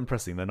 who are you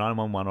impressing? The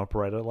 911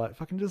 operator? Like,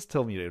 fucking just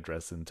tell me your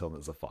address and tell me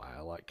there's a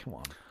fire. Like, come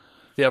on.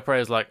 The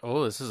operator's like,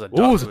 "Oh, this is a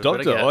doctor." Oh, it's a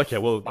doctor. Okay,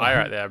 well, fire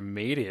right there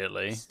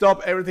immediately.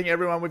 Stop everything,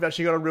 everyone. We've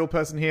actually got a real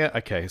person here.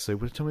 Okay, so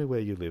tell me where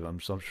you live. I'm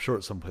sure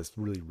it's someplace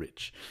really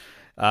rich.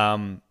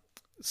 Oh,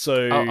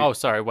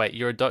 sorry. Wait,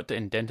 you're a doctor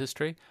in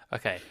dentistry?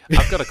 Okay,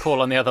 I've got a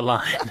call on the other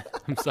line.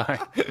 I'm sorry.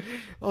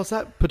 Oh, is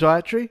that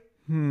podiatry?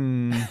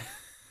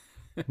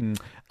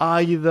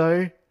 Are you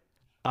though?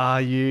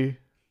 Are you?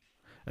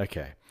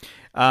 Okay.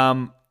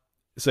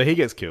 So he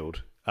gets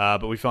killed.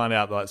 But we find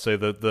out that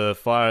the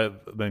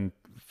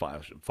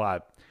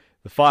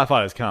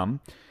firefighters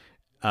come.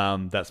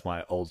 That's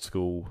my old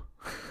school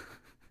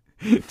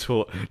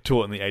taught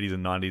in the 80s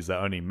and 90s that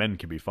only men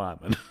can be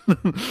firemen.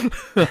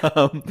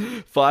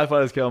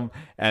 Firefighters come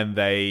and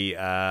they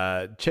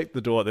check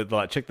the door. They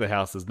check the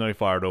house. There's no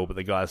fire at all, but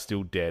the guy's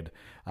still dead.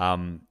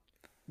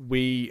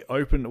 We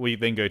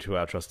then go to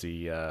our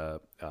trusty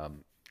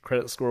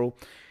credit squirrel.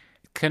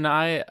 Can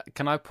I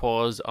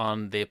pause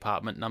on the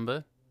apartment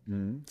number?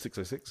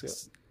 606, yeah.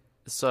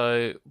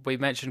 So we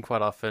mention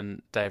quite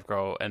often Dave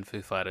Grohl and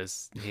Foo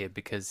Fighters here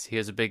because he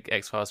was a big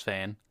X-Files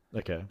fan.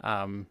 Okay.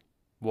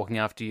 Walking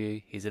After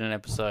You, he's in an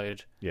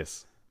episode.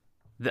 Yes.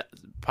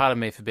 Pardon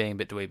me for being a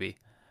bit dweeby,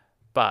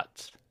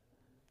 but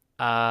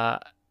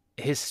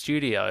his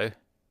studio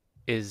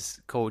is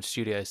called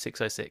Studio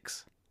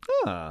 606.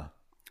 Ah.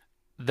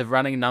 The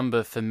running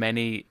number for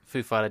many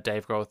Foo Fighter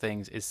Dave Grohl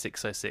things is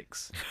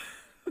 606.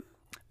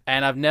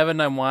 And I've never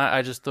known why.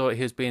 I just thought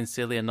he was being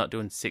silly and not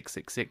doing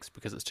 666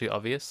 because it's too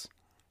obvious.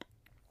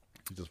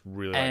 He just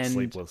really likes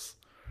Sleepless.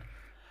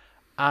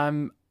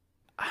 I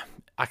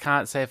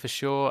can't say for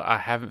sure. I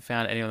haven't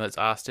found anyone that's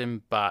asked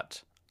him,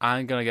 but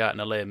I'm going to go out on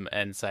a limb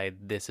and say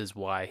this is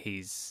why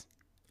he's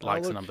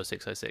likes the number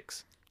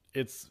 606.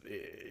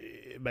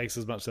 It makes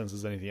as much sense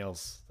as anything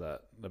else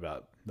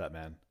about that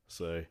man.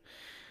 So,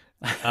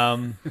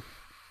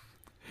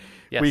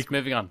 yes,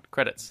 moving on.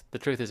 Credits. The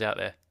truth is out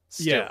there.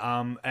 Still.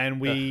 Yeah,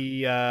 and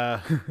we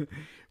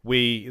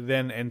we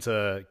then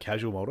enter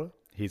Casual Mulder.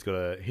 He's got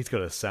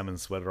a salmon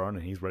sweater on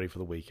and he's ready for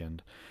the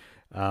weekend.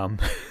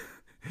 And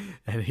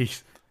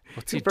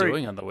what's he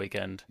doing on the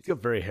weekend? He's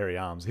got very hairy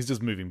arms. He's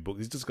just moving books.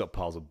 He's just got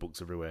piles of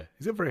books everywhere.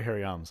 He's got very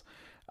hairy arms.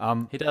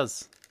 He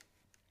does.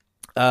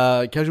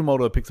 Casual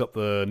Mulder picks up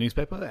the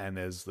newspaper and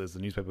there's the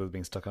newspaper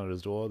being stuck under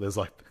his door. There's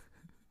like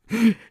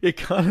it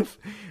kind of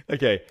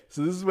okay.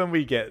 So this is when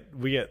we get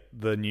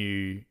the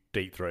new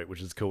Deep Throat,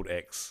 which is called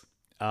X.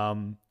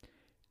 And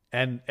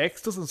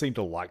X doesn't seem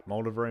to like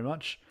Mulder very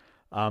much.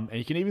 And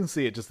you can even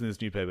see it just in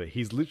this newspaper.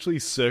 He's literally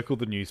circled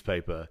the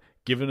newspaper,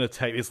 given a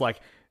tape. It's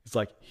like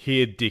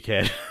here,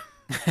 dickhead.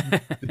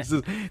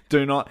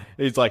 Do not.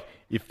 It's like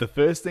if the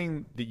first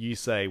thing that you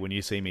say when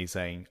you see me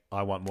saying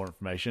I want more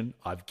information,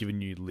 I've given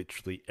you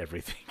literally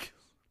everything.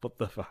 What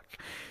the fuck?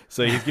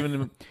 So he's given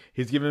him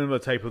a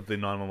tape of the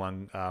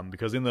 911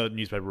 because in the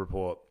newspaper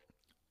report,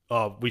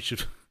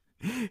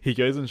 he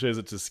goes and shows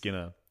it to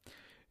Skinner,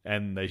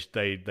 and they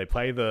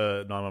play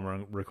the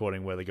 911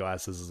 recording where the guy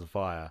says there's a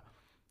fire,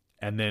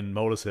 and then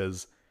Mulder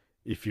says,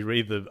 if you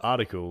read the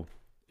article,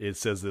 it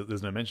says that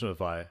there's no mention of a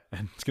fire,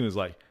 and Skinner's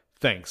like,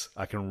 thanks,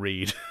 I can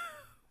read.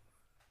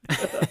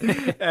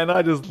 And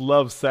I just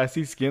love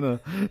sassy Skinner.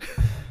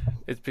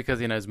 It's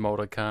because he knows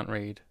Mulder can't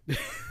read.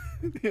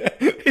 Yeah,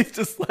 it's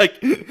just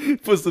like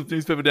puts the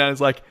newspaper down. It's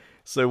like,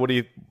 so what do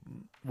you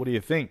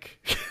think?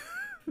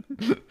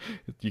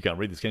 You can't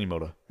read this, can you,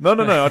 Mulder? No.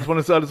 I just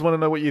want to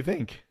know what you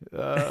think. Can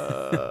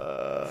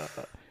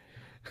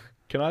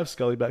I have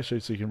Scully back so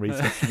you can read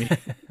something to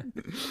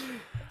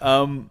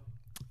me?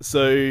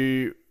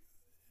 So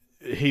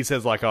he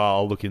says like, oh,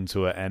 I'll look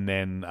into it, and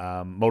then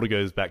Mulder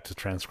goes back to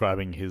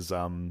transcribing his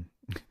the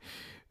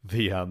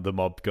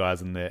mob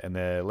guys and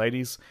their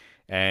ladies,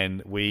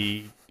 and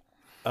we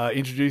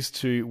introduced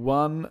to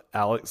one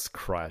Alex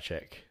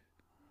Krycek.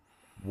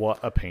 What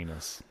a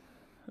penis.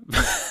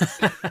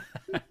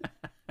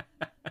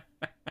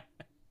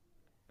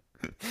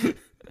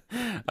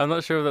 I'm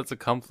not sure if that's a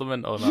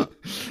compliment or not.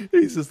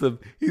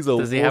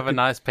 Does he have a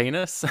nice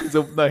penis? He's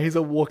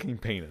a walking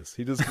penis.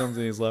 He just comes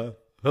in, he's like,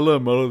 hello,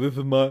 Mulder,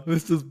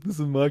 this is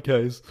my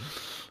case.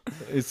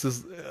 It's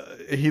just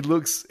it's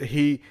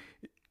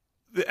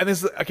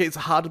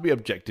hard to be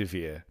objective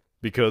here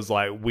because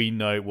like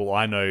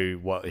I know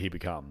what he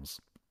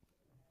becomes.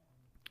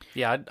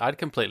 Yeah, I'd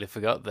completely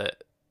forgot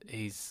that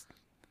he's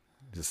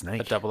a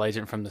snake, a double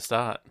agent from the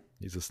start.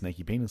 He's a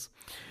snaky penis.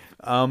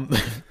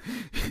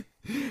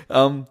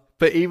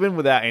 But even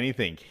without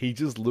anything, he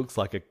just looks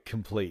like a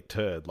complete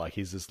turd. Like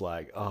he's just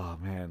like, oh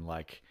man,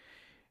 like,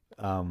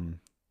 and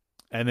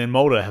then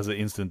Mulder has an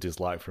instant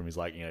dislike for him. He's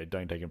like,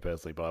 don't take him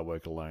personally, but I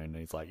work alone. And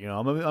he's like, I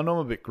know I'm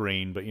a bit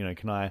green, but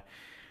can I,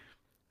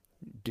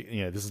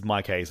 this is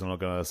my case. I'm not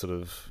going to sort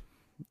of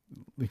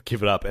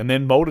give it up. And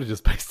then Mulder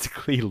just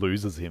basically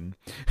loses him.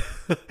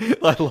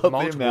 I love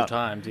multiple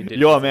times. He did.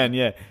 Yeah, man,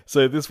 yeah.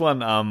 So this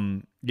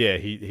one,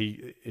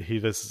 he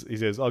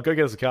says, "Oh, go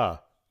get us a car."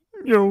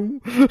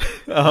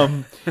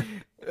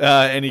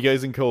 And he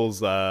goes and calls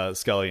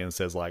Scully and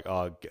says like,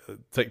 "Oh,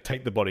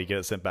 take the body, get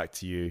it sent back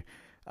to you."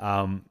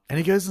 And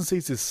he goes and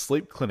sees this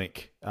sleep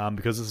clinic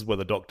because this is where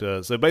the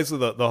doctor. So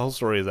basically, the whole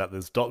story is that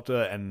this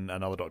doctor and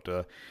another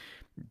doctor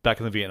back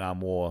in the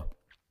Vietnam War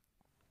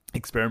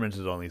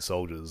experimented on these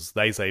soldiers.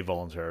 They say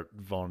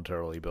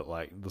voluntarily, but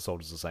like the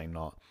soldiers are saying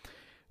not,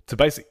 to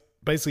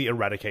basically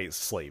eradicate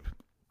sleep,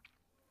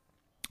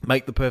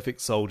 make the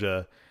perfect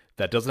soldier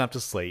that doesn't have to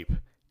sleep,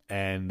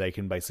 and they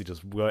can basically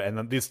just go. And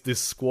then this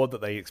squad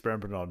that they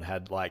experimented on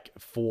had like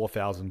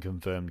 4,000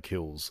 confirmed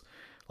kills.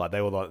 Like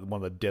they were like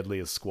one of the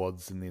deadliest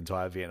squads in the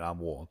entire Vietnam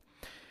War.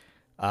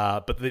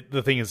 But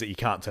the thing is that you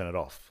can't turn it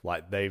off.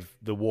 Like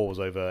the war was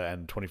over,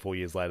 and 24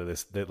 years later,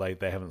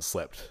 they haven't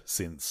slept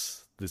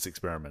since this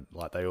experiment.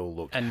 Like they all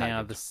looked. And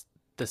haggard. now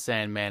the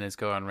Sandman is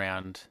going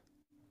around.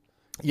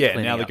 Yeah,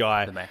 now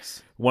the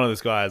mess. One of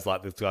those guys,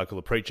 like this guy called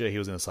the Preacher, he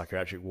was in a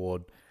psychiatric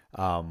ward.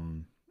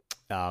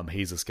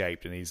 He's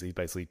escaped, and he's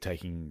basically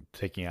taking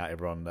out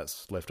everyone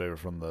that's left over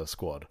from the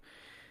squad.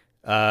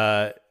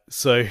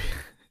 So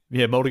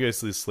Yeah, Mulder goes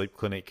to this sleep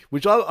clinic,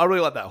 which I really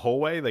like that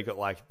hallway. They got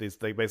like this.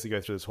 They basically go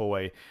through this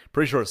hallway.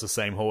 Pretty sure it's the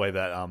same hallway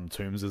that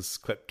Toombs is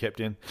kept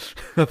in.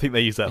 I think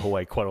they use that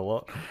hallway quite a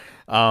lot.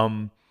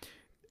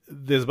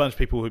 There's a bunch of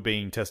people who are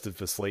being tested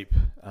for sleep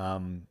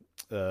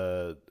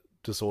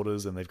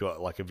disorders, and they've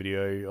got like a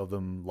video of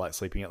them like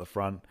sleeping at the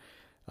front.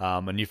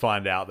 And you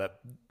find out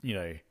that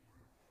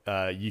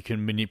you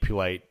can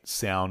manipulate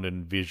sound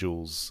and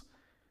visuals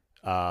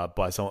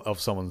of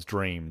someone's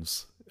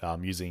dreams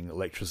using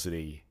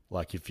electricity.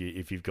 Like if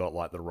you've got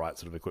like the right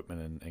sort of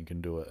equipment and can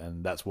do it,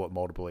 and that's what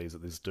Mulder believes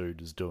that this dude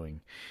is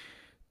doing.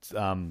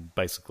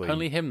 Basically,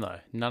 only him though.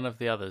 None of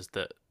the others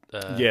that.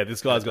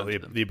 This guy's got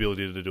the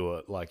ability to do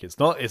it. Like it's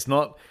not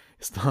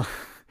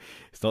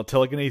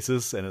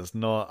telekinesis, and it's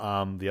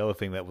not the other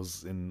thing that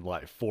was in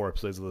like 4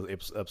 episodes of the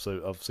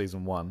episode of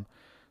season 1,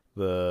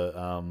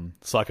 the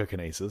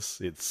psychokinesis.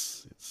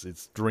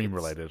 It's dream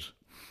related.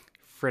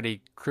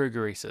 Freddy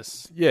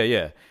Kruegeresis.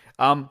 Yeah.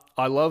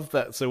 I love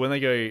that. So when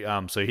they go,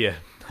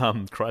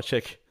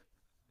 Krychek,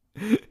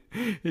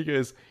 he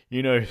goes,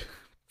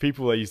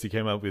 people that used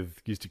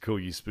to call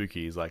you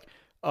spooky. He's like,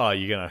 oh,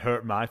 you're going to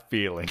hurt my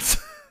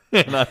feelings.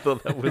 And I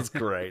thought that was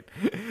great.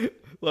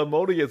 Like,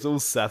 Mulder gets all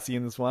sassy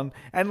in this one.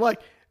 And like,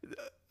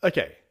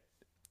 okay,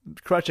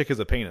 Krychek is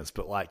a penis,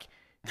 but like,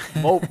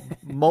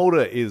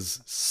 Mulder is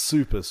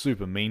super,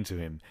 super mean to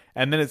him.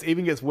 And then it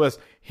even gets worse.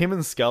 Him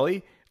and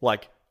Scully,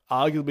 like,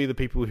 arguably the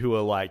people who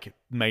are like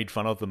made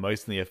fun of the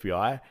most in the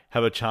FBI,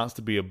 have a chance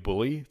to be a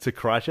bully to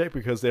Krychek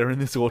because they're in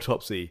this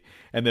autopsy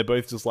and they're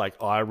both just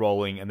like eye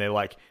rolling, and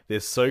they're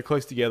so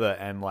close together,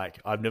 and like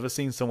I've never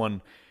seen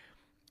someone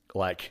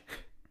like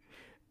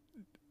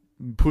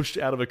pushed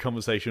out of a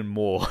conversation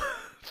more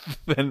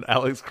than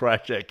Alex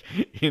Krychek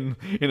in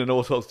an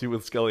autopsy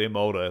with Scully and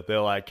Mulder.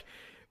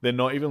 They're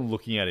not even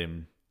looking at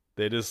him.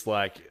 They're just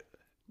like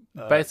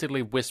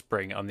basically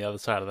whispering on the other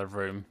side of the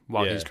room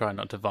while he's trying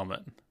not to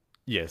vomit.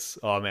 Yes.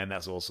 Oh man,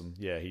 that's awesome.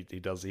 Yeah, he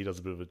does a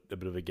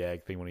bit of a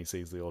gag thing when he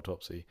sees the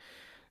autopsy.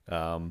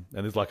 And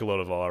there's like a lot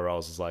of eye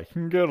rolls. It's like,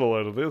 get a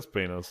load of this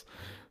penis.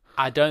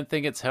 I don't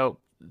think it's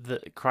helped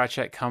that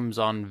Krychek comes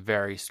on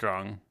very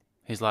strong.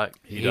 He's like,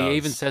 he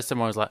even says to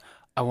someone, he's like,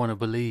 I want to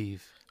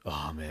believe.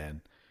 Oh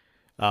man.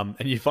 And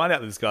you find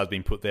out that this guy's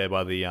been put there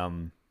by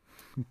the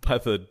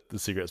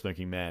cigarette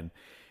smoking man.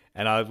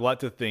 And I'd like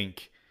to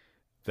think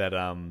that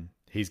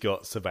he's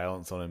got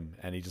surveillance on him,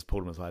 and he just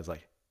pulled him aside. He's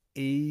like,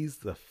 ease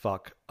the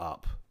fuck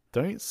up.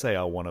 Don't say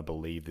I want to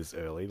believe this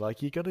early.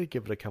 Like, you got to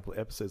give it a couple of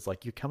episodes.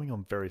 Like, you're coming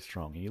on very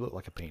strong and you look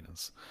like a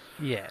penis.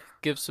 Yeah,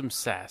 give some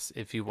sass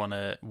if you want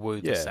to woo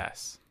the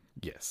sass.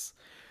 Yes.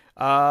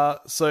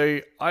 So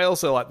I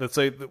also like that.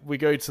 So we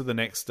go to the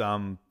next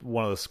one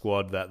of the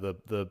squad that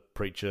the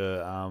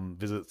preacher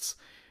visits,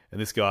 and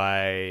this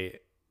guy,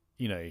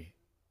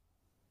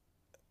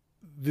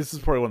 this is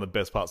probably one of the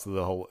best parts of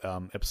the whole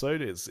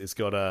episode. It's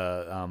got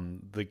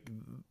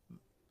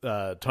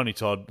Tony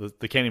Todd,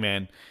 the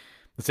Candyman,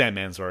 the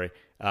Sandman, sorry,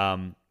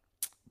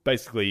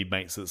 basically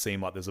makes it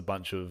seem like there's a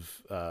bunch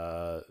of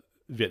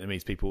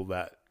Vietnamese people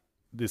that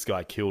this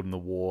guy killed in the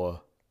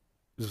war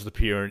just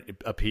appear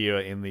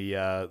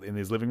in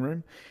his living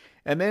room,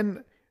 and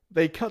then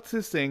they cut to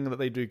this thing that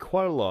they do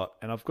quite a lot,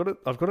 and I've got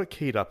it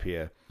keyed up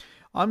here.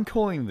 I'm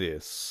calling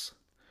this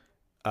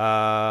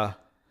ominous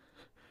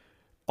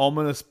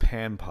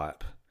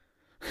panpipe.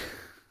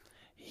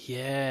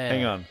 Yeah.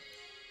 Hang on.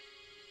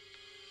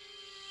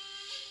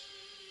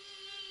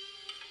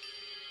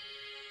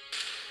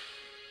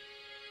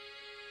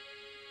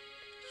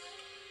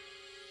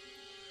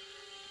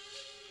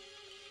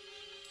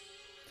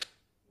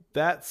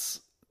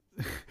 That's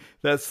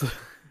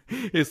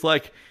it's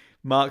like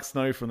Mark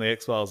Snow from the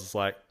X-Files is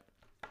like,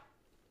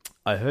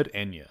 I heard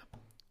Enya,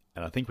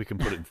 and I think we can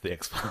put it into the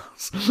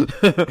X-Files.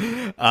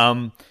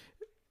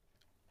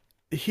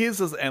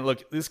 And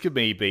look, this could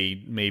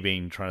be me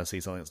being trying to see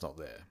something that's not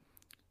there,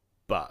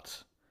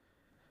 but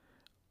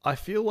I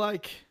feel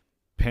like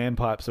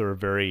panpipes are a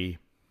very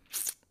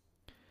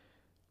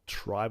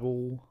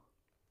tribal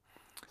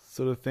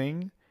sort of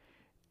thing.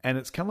 And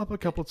it's come up a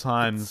couple of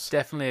times. It's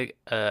definitely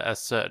a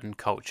certain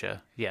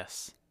culture,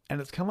 yes.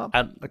 And it's come up.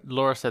 And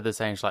Laura said the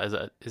same. She's like,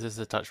 is this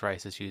a touch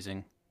racist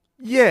using?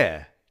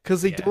 Yeah,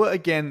 because they do it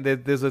again.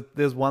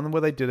 There's one where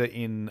they did it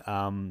in.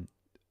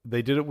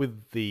 They did it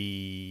with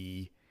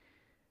the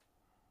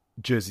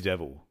Jersey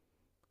Devil.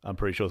 I'm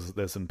pretty sure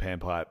there's some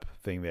panpipe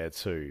thing there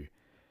too.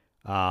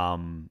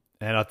 And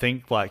I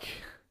think like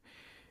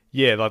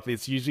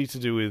it's usually to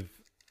do with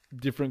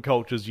different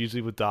cultures,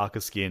 usually with darker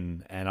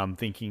skin, and I'm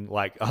thinking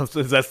like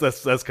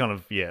that's kind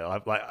of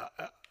like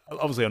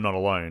obviously I'm not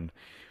alone.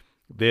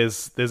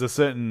 There's a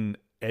certain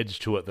edge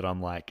to it that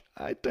I'm like,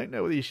 I don't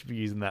know whether you should be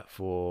using that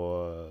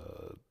for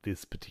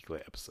this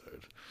particular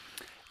episode.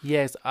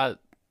 Yes, I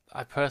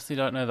personally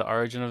don't know the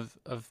origin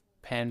of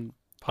pan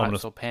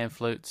pipes or pan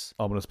flutes.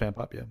 Ominous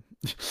panpipe,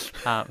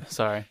 yeah.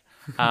 Sorry.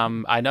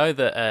 I know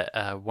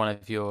that one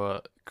of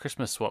your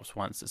Christmas swaps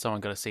once that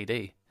someone got a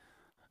CD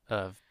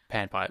of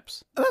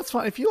panpipes. And that's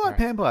fine. If you like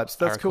panpipes,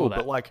 that's cool. that.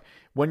 But like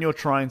when you're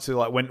trying to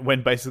like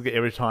when basically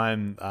every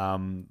time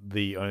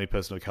the only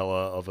person of color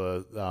of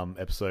a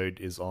episode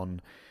is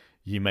on,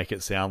 you make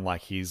it sound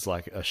like he's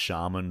like a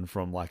shaman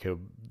from a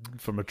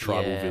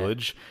tribal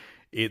village.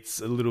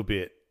 It's a little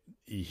bit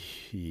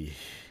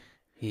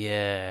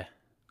Yeah.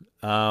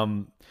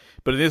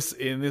 But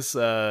in this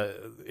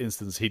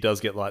instance, he does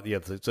get like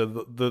so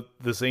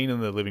the scene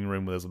in the living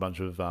room where there's a bunch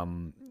of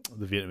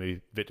the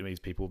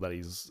Vietnamese people that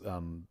he's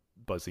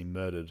basically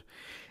murdered,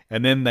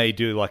 and then they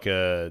do like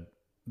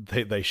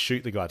they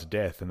shoot the guy to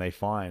death, and they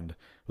find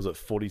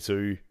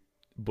 42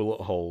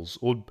 bullet holes,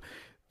 or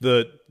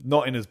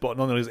not in his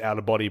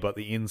outer body, but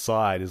the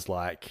inside is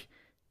like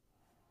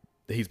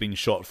he's been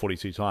shot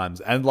 42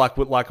 times, and like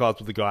I was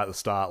with the guy at the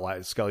start,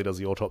 like Scully does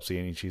the autopsy,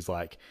 and she's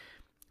like,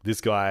 this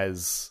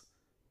guy's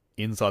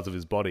insides of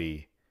his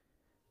body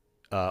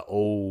are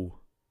all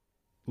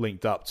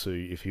linked up to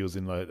if he was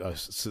in a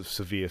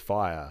severe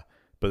fire,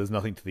 but there's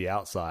nothing to the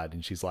outside.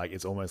 And she's like,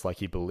 it's almost like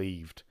he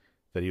believed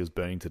that he was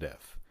burning to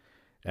death,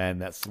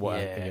 and that's what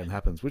again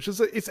happens. Which is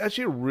it's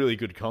actually a really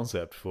good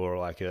concept for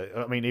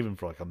even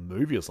for like a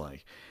movie or something.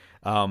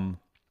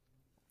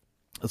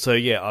 So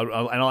yeah,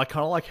 I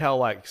kind of like how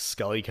like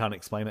Scully can't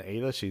explain it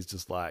either. She's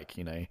just like,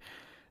 she's kind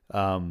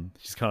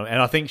of,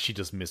 and I think she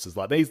just misses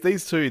like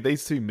these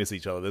two miss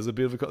each other.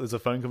 There's a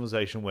phone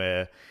conversation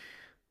where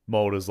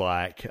Mulder's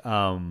like,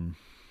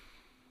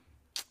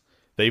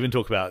 they even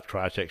talk about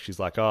Krychek. She's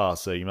like, oh,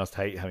 so you must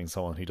hate having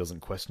someone who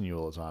doesn't question you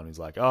all the time. He's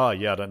like, oh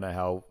yeah, I don't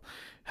know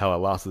how I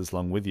lasted this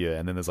long with you.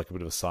 And then there's like a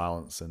bit of a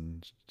silence,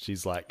 and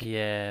she's like,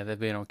 yeah, they're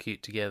being all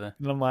cute together.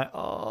 And I'm like,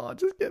 oh,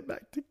 just get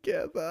back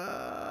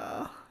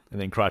together. And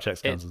then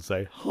Krychek comes and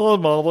say, hi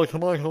Mulder,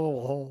 can I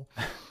go?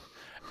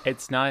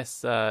 It's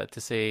nice to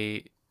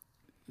see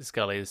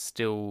Scully is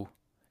still,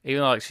 even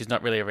though like she's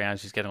not really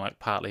around, she's getting like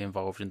partly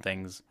involved in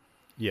things.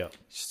 Yeah.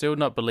 She's still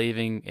not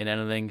believing in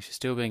anything. She's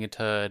still being a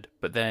turd.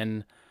 But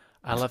then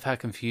I love how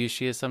confused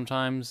she is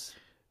sometimes.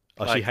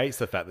 Oh, she hates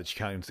the fact that she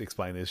can't even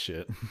explain this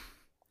shit.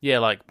 Yeah,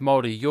 like,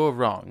 Mulder, you're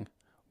wrong.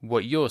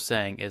 What you're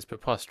saying is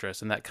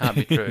preposterous, and that can't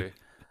be true.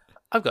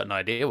 I've got no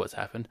idea what's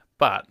happened.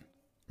 But,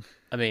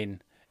 I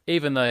mean,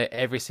 even though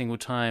every single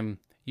time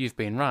you've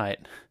been right,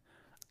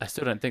 I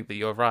still don't think that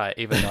you're right,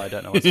 even though I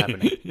don't know what's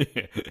happening.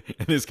 Yeah.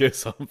 And this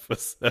goes on for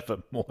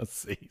 7 more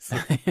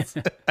seasons.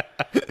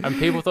 And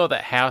people thought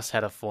that House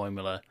had a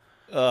formula.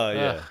 Oh,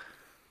 yeah.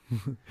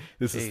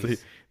 This is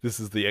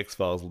the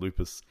X-Files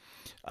lupus.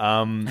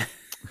 So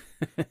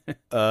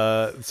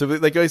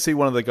they go see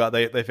one of the guys.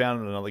 They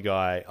found another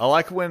guy. I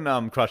like when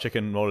Krychek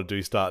and Mulder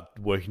do start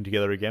working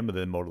together again, but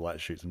then Mulder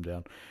like shoots him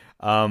down.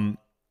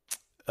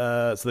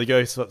 So they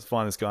go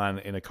find this guy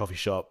in a coffee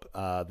shop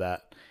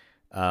that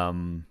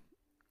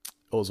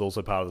was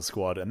also part of the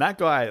squad, and that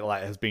guy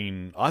like has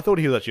been. I thought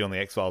he was actually on the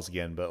X-Files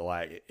again, but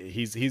like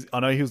he's. I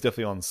know he was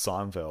definitely on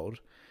Seinfeld.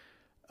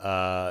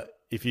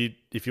 If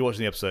you're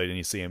watching the episode and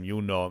you see him,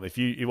 you'll know him. If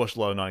you watch a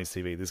lot of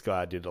 90s TV, this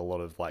guy did a lot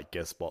of like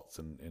guest spots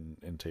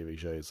in TV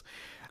shows.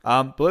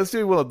 But let's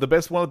do one of the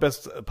best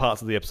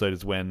parts of the episode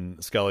is when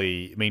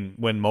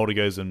when Mulder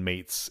goes and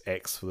meets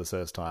X for the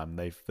first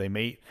time. They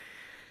meet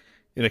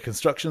in a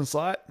construction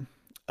site,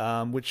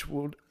 which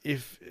would,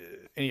 if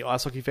any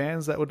ice hockey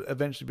fans, that would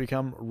eventually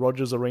become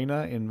Rogers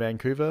Arena in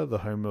Vancouver, the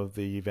home of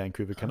the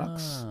Vancouver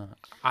Canucks.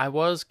 I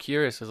was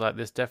curious, because like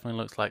this definitely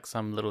looks like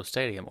some little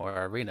stadium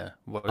or arena.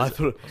 I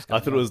thought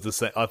it was the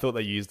set. I thought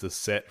they used the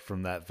set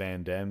from that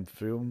Van Damme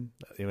film,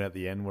 even at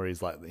the end where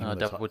he's like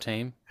Double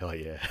Team. Oh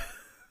yeah,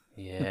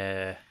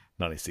 yeah,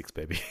 96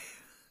 baby.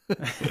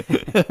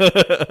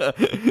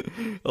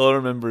 All I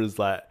remember is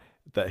that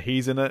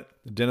he's in it,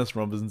 Dennis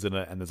Robinson's in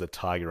it, and there's a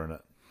tiger in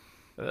it.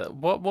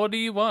 What do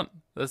you want?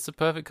 That's the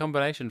perfect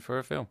combination for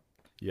a film.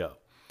 Yeah.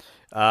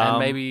 And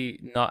maybe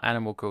not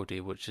animal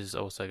cruelty, which is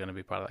also going to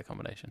be part of that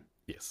combination.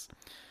 Yes.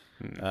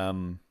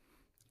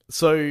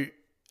 So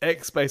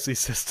X basically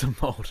says to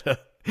Mulder,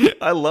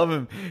 I love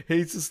him.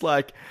 He's just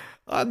like,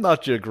 I'm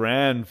not your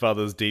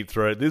grandfather's deep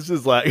throat. This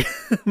is like,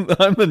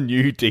 I'm a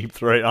new deep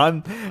throat.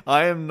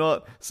 I am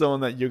not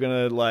someone that you're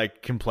gonna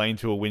like complain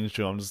to or whinge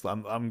to.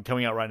 I'm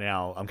coming out right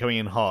now. I'm coming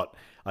in hot.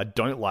 I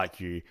don't like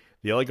you.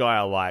 The other guy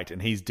I liked, and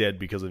he's dead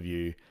because of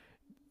you.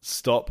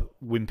 Stop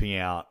wimping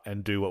out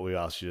and do what we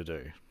asked you to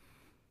do.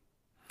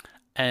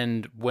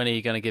 And when are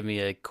you going to give me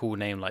a cool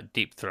name like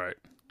Deep Throat?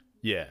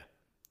 Yeah.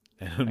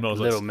 Like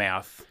little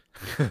mouth.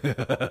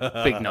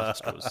 Big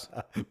nostrils.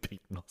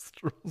 Big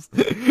nostrils.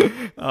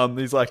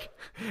 He's like,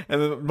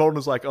 and then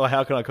Mulder's like, oh,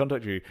 how can I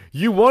contact you?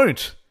 You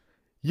won't.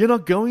 You're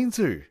not going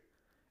to.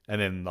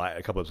 And then like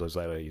a couple of episodes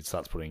later, he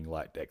starts putting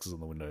like X's on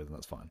the windows, and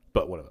that's fine.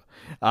 But whatever.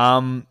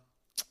 How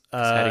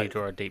do you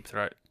draw a deep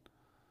throat?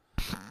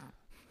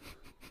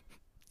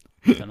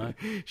 I don't know.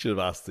 Should have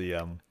asked the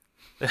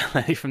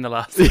lady from the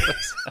last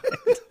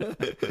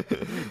episode.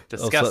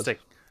 Disgusting.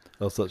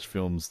 Such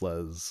films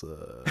as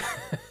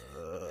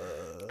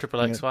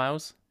Triple X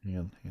Files.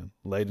 Hang on.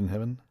 Laid in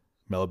Heaven,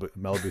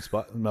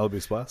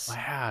 Malibu Spice.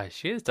 Wow,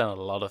 she has done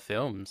a lot of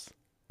films.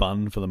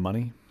 Bun for the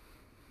Money.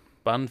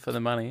 Bun for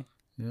the Money.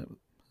 Yep.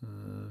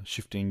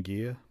 Shifting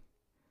gear.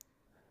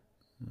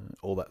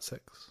 All that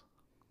sex.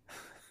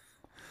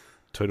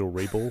 Total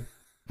reball.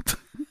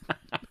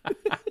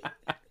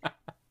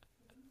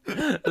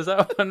 Is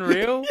that one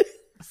real?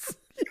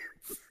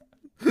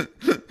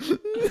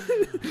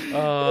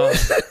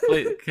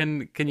 Please,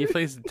 can you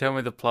please tell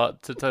me the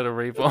plot to Total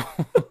Recall?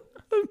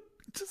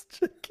 Just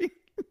checking.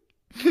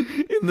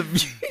 In the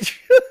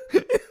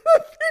future,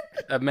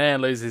 a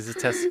man loses his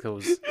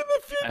testicles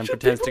and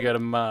pretends to go to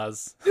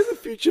Mars. In the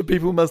future,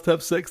 people must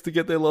have sex to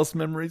get their lost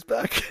memories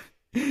back.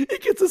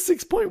 It gets a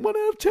 6.1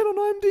 out of 10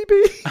 on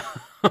IMDb.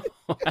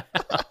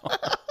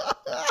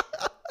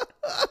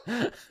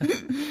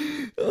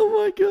 Oh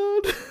my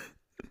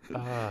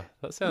god.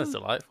 That sounds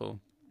delightful.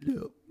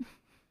 Yep.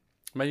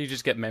 Maybe you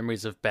just get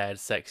memories of bad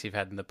sex you've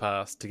had in the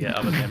past to get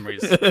other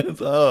memories. I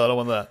don't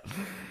want that.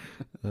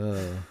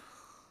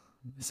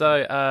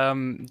 So,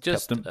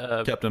 just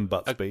Captain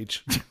Butt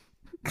speech.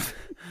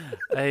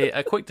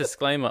 A quick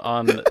disclaimer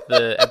on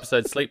the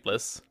episode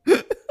Sleepless.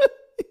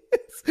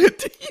 Do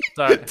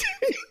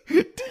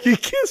you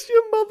kiss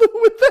your mother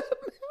with that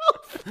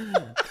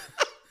mouth?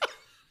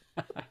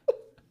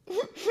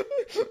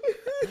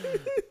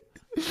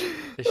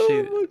 Is she...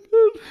 Oh my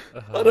god!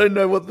 I don't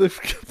know what the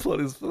plot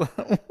is for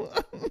that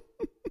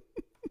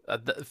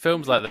one.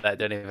 Films like that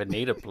don't even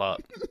need a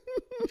plot.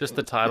 Just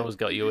the title's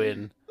got you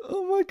in.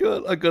 Oh my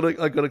god! I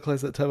gotta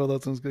close that tab.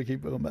 Otherwise, I'm just gonna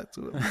keep going back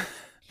to it.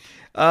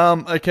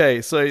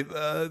 Okay, so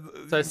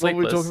Sleepless, what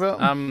were we talking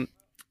about?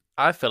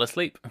 I fell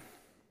asleep.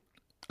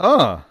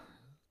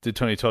 Did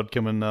Tony Todd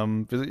come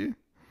and visit you?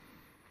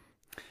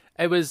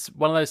 It was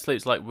one of those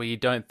sleeps like where you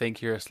don't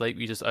think you're asleep.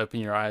 You just open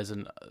your eyes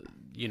and,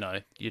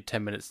 you're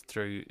 10 minutes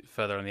through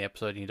further on the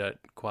episode and you don't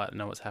quite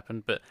know what's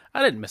happened. But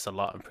I didn't miss a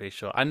lot, I'm pretty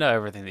sure. I know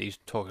everything that you're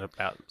talking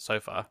about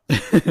so far.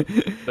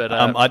 But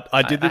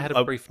I had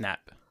a brief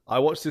nap. I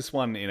watched this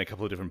one in a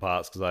couple of different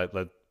parts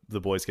because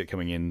the boys kept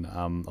coming in.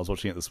 I was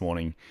watching it this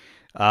morning.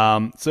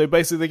 So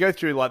basically they go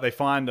through, like, they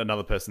find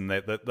another person.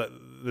 There's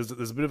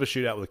a bit of a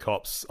shootout with the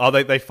cops.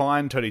 They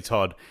find Tony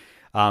Todd,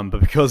 but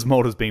because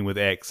Mulder's been with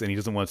X and he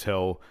doesn't want to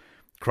tell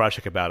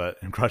Krychek about it,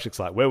 and Krychek's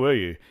like, where were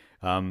you?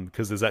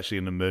 Because there's actually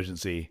an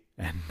emergency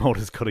and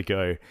Mulder's got to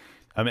go.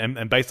 I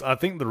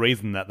think the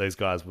reason that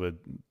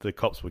the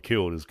cops were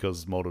killed is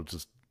because Mulder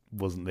just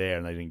wasn't there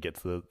and they didn't get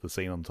to the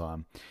scene on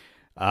time.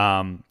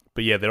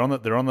 But yeah, they're on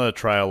the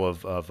trail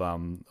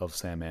of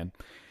Sandman.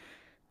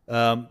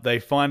 They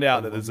find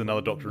out that there's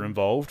another doctor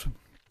involved,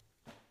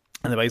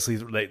 and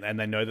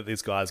they know that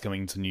this guy's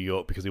coming to New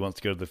York because he wants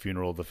to go to the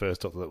funeral of the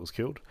first doctor that was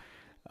killed.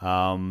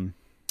 And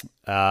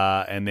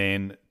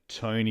then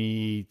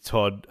Tony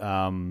Todd,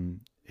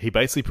 he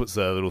basically puts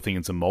a little thing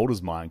into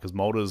Mulder's mind because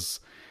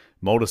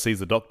Mulder sees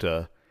the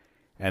doctor,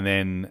 and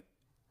then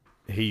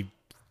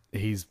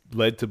he's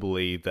led to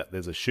believe that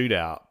there's a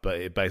shootout, but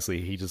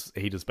he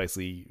just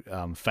basically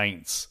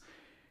faints,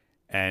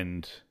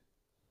 and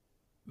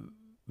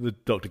the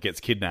doctor gets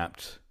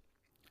kidnapped.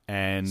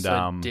 And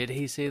so did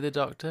he see the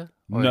doctor?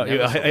 No,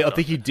 I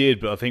think he did,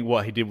 but I think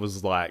what he did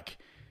was like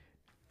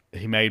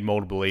he made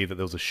Mulder believe that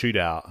there was a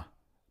shootout,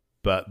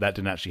 but that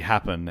didn't actually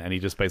happen, and he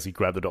just basically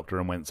grabbed the doctor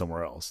and went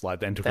somewhere else.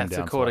 Like, then took him down.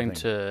 That's according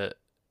to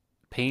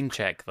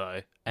Pinchek,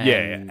 though.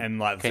 And and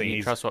like, can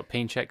you trust what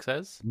Pinchek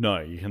says? No,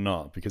 you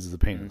cannot, because it's a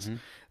penis.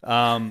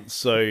 Mm-hmm.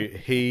 So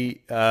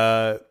he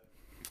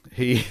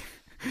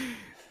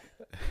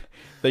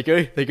they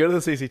go to the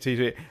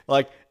CCTV,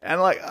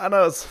 I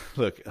know it's,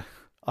 look,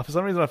 for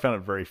some reason I found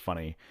it very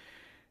funny.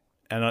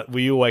 And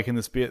were you awake in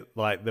this bit?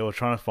 Like, they were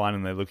trying to find,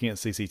 and they're looking at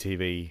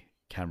CCTV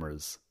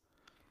cameras.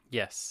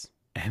 Yes.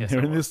 And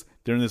they're in this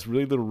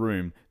really little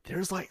room.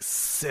 There's like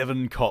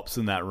 7 cops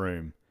in that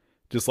room,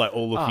 just like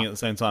all looking at the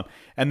same time.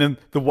 And then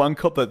the one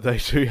cop that they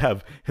do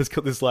have has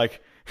got this,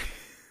 like,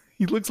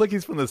 he looks like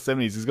he's from the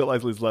 70s. He's got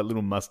like this like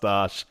little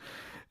mustache,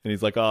 and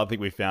he's like, I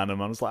think we found him.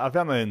 I'm just like, I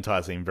found the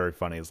entire scene very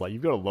funny. It's like,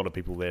 you've got a lot of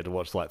people there to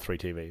watch like 3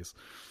 TVs.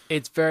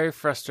 It's very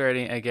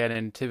frustrating. Again,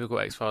 in typical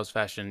X-Files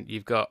fashion,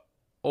 you've got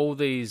all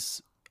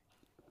these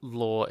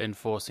law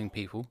enforcing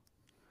people,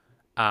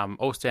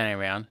 all standing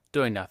around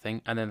doing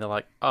nothing, and then they're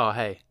like, oh,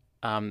 hey,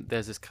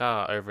 there's this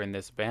car over in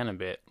this abandoned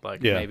bit,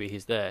 maybe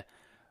he's there.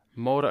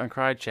 Mulder and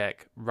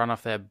Krychek run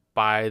off there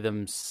by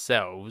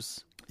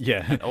themselves,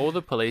 and all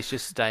the police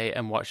just stay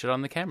and watch it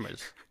on the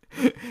cameras.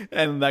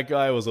 And that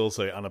guy was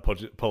also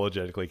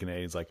unapologetically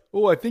Canadian. He's like,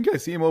 oh, I think I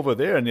see him over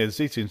there near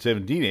the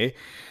 1617, eh?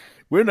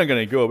 We're not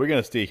going to go. We're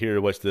going to stay here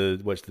to watch the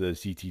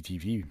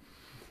CCTV.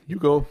 You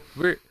go.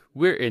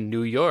 We're in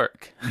New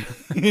York.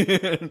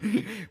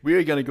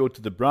 We're going to go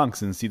to the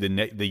Bronx and see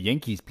the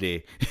Yankees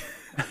play.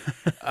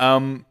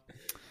 But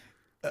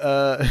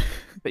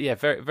yeah,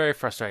 very, very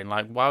frustrating.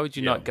 Like, why would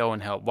you not go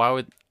and help?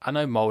 I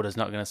know Mulder's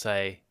not going to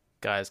say,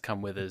 guys,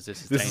 come with us.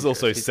 This is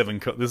also 7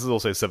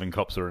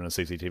 cops who are in a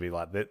CCTV.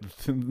 Like,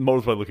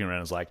 Mulder's probably looking around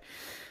and is like,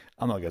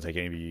 I'm not going to take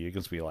any of you. You're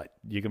going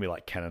to be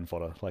like cannon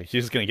fodder. Like,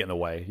 you're just going to get in the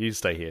way. You just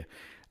stay here.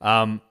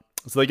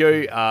 So they go,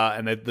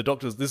 and the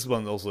doctors. This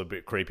one's also a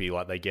bit creepy.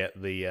 Like, they get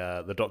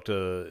the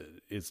doctor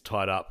is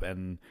tied up,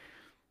 and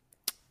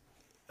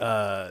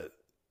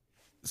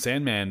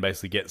Sandman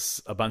basically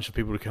gets a bunch of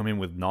people to come in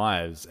with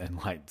knives and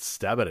like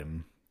stab at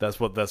him. That's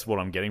what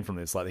I'm getting from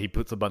this. Like he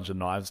puts a bunch of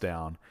knives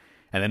down,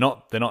 and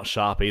they're not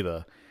sharp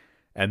either.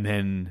 And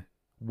then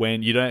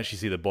when you don't actually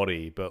see the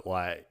body, but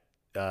like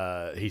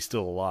he's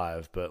still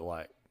alive, but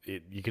like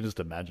you can just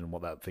imagine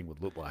what that thing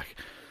would look like.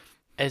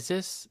 Is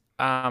this?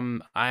 I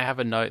have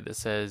a note that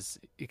says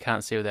you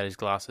can't see without his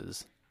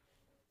glasses.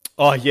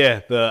 Oh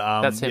yeah,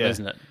 that's him, yeah.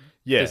 isn't it?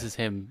 Yeah, this is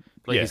him.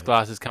 Like his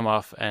glasses come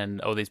off,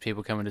 and all these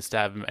people come in to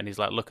stab him, and he's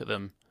like, "Look at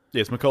them."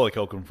 Yeah, it's Macaulay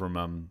Culkin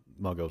from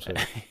My Girl too.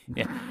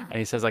 Yeah, and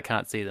he says, "I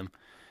can't see them."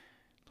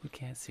 You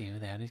can't see him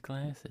without his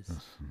glasses.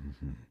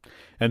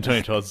 And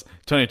Tony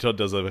Todd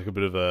does like a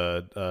bit of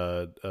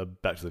a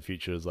Back to the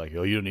Future. Is like,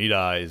 oh, you don't need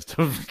eyes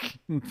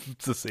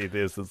to see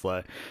this. It's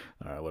like,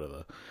 all right,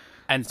 whatever.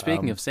 And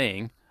speaking of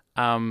seeing,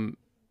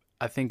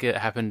 I think it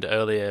happened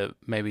earlier,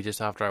 maybe just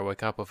after I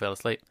woke up or fell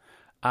asleep.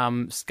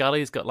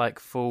 Scully's got like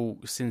full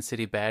Sin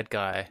City bad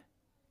guy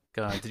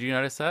going. Did you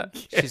notice that?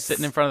 Yes. She's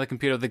sitting in front of the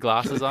computer with the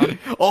glasses on.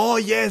 Oh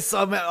yes,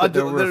 I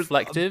do.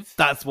 Reflective.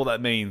 That's what that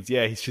means.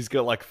 Yeah, she's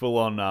got like full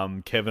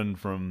on Kevin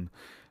from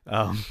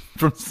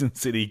Sin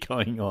City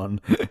going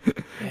on.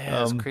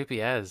 Yeah, it's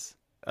creepy as.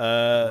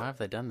 Why have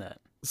they done that?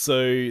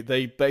 So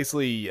they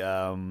basically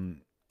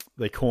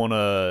they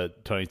corner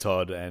Tony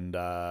Todd and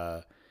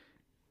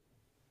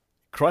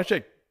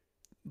Krychek.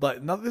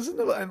 Like no, this is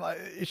like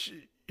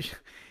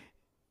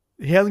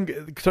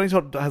Tony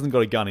Todd hasn't got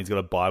a gun. He's got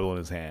a Bible in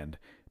his hand.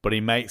 But he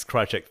makes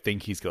Krychek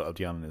think he's got a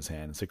gun in his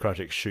hand, so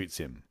Krychek shoots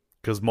him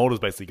because Mulder's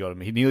basically got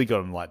him. He nearly got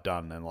him like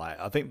done, and like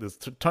I think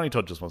Tony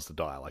Todd just wants to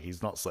die. Like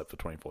he's not slept for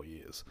 24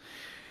 years.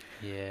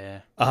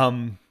 Yeah.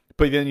 But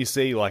then you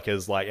see like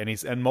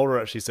and Mulder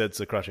actually said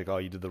to Krychek, "Oh,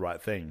 you did the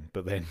right thing."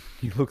 But then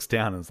he looks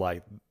down and is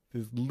like,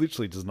 "He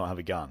literally does not have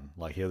a gun.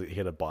 Like he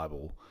had a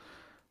Bible."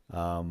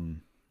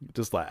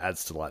 Just like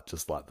adds to like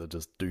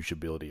the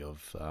doucheability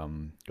of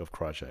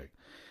Krychek.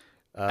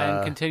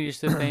 And continues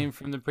the theme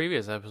from the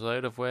previous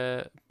episode of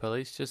where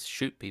police just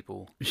shoot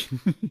people.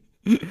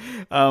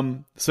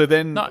 So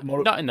then...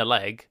 Not in the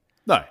leg.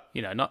 No.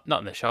 You know, not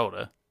in the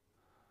shoulder.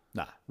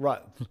 Nah,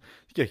 right.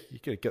 You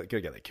gotta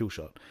get that kill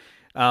shot.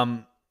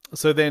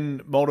 So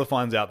then Mulder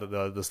finds out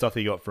that the stuff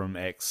he got from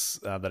X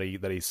that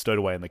he stowed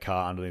away in the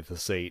car underneath the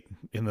seat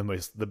in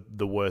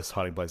the worst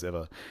hiding place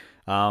ever.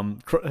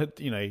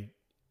 You know,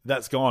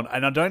 that's gone.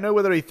 And I don't know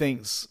whether he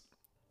thinks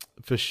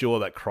for sure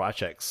that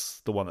Krychek's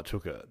the one that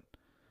took it.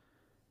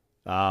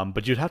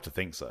 But you'd have to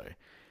think so.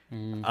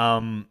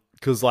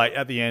 Because like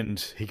at the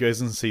end, he goes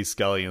and sees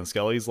Scully, and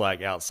Scully's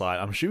like outside.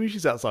 I'm assuming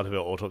she's outside of her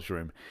autopsy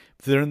room.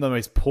 They're in the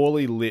most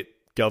poorly lit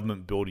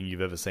government building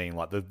you've ever seen.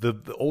 Like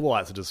all the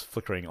lights are just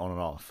flickering on and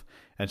off.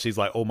 And she's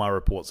like, all my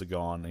reports are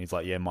gone. And he's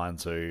like, yeah, mine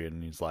too.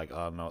 And he's like,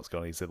 oh no, it's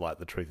gone. He said like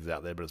the truth is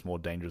out there, but it's more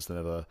dangerous than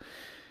ever.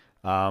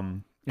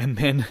 And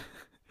then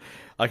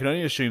I can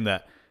only assume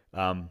that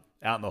out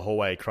in the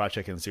hallway,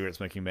 Krychek and cigarette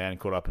smoking man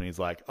caught up, and he's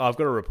like, oh, I've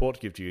got a report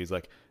to give to you. He's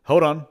like,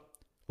 hold on.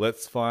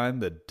 Let's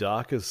find the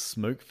darkest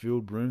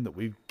smoke-filled room that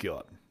we've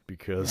got,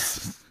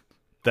 because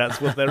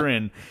that's what they're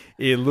in.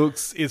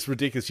 It's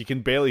ridiculous. You can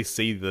barely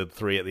see the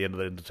three at the end of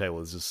the end table.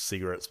 There's just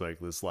cigarette smoke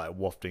that's like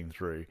wafting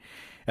through.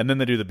 And then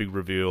they do the big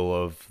reveal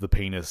of the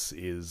penis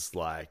is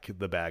like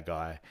the bad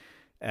guy.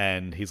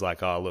 And he's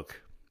like, oh,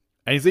 look.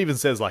 And he even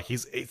says like,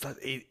 he's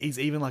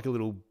even like a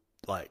little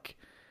like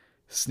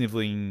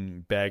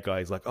sniveling bad guy.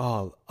 He's like,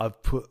 oh,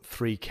 I've put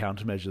 3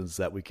 countermeasures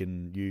that we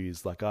can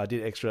use. Like, I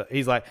did extra.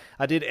 He's like,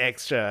 I did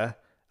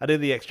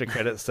the extra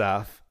credit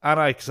stuff. Aren't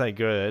I say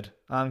good?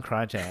 I'm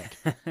Krychek.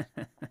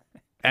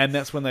 And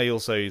that's when they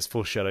also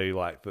foreshadow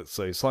like that.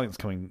 So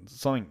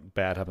something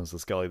bad happens to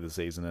Scully this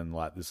season, and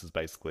like this is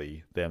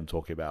basically them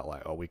talking about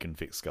like, oh, we can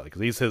fix Scully,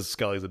 because he says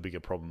Scully's a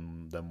bigger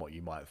problem than what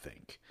you might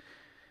think.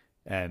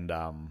 And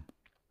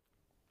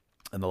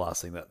the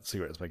last thing that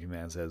cigarette smoking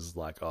man says is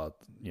like, oh,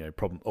 you know,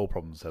 all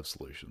problems have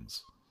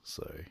solutions.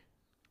 So,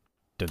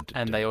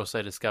 and they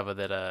also discover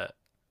that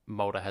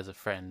Mulder has a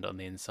friend on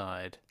the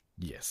inside.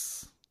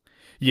 Yes.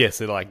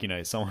 They're like, you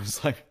know,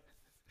 someone's like,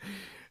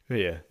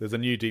 yeah, there's a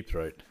new Deep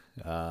Throat.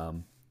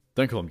 Don't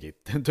call him Deep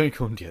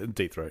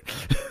Throat.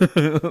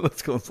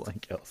 Let's call him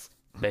something else.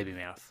 Baby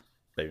mouth.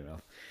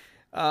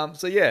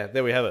 So yeah,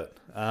 there we have it.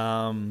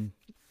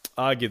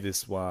 I give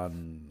this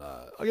one.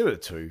 I'll give it a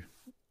 2.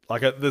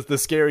 Like the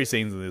scary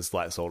scenes in this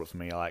like sold it for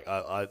me. Like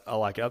I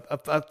like it.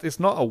 It's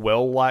not a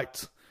well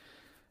liked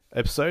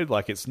episode.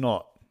 Like it's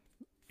not.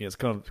 Yeah, it's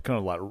kind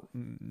of like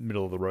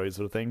middle of the road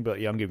sort of thing. But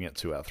yeah, I'm giving it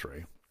 2 out of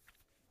 3.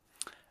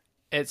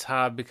 It's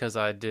hard because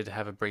I did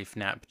have a brief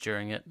nap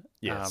during it.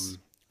 Yes,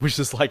 which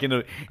is like in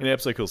an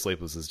episode called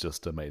Sleepless is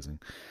just amazing.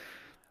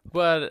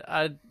 But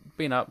I'd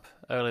been up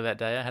early that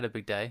day. I had a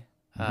big day.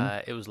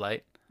 Mm-hmm. It was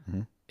late.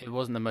 Mm-hmm. It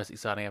wasn't the most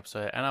exciting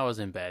episode, and I was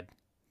in bed.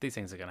 These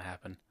things are going to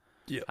happen.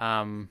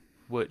 Yeah.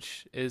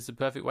 Which is the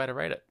perfect way to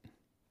rate it.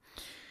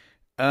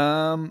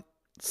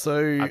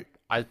 So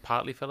I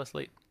partly fell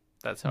asleep.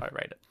 That's how I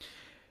rate it.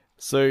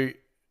 So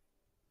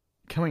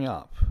coming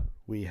up,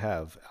 we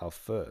have our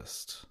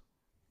first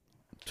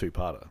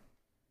 2-parter.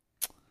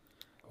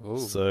 Ooh.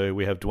 So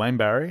we have Dwayne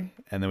Barry,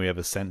 and then we have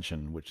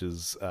Ascension, which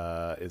is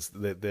they're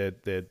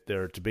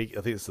to be.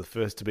 I think it's the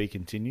first to be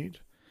continued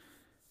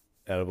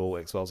out of all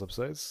X-Files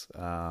episodes.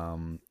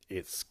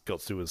 It's got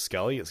to do with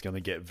Scully. It's going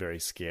to get very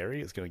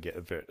scary. It's going to get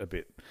a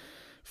bit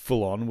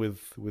full on with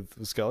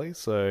Scully.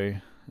 So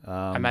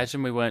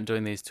imagine we weren't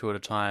doing these two at a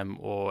time,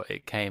 or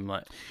it came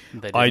like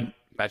they didn't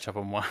match up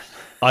on one.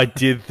 I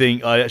did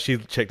think I actually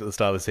checked at the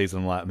start of the season.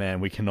 I'm like, man,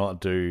 we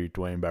cannot do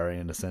Dwayne Barry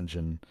and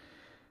Ascension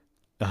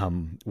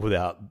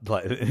without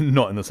like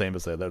not in the same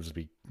episode. That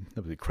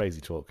would be crazy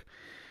talk.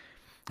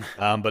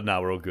 But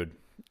no, we're all good.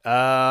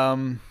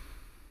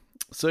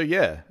 So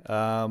yeah,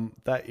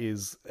 that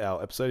is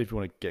our episode. If you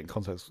want to get in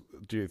contact,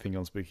 do your thing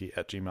on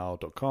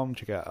spooky@gmail.com.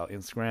 Check out our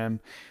Instagram.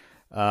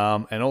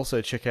 And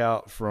also check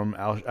out from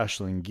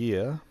Ashland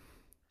Gear,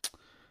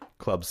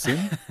 Club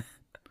Sim,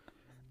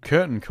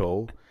 Curtain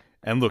Call.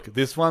 And look,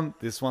 this one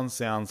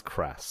sounds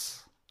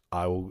crass,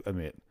 I will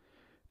admit.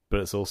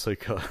 But it's also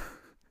got...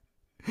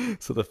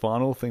 So the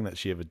final thing that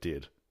she ever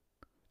did,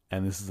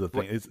 and this is the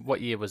thing...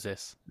 What year was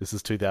this? This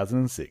is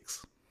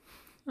 2006.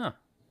 Huh.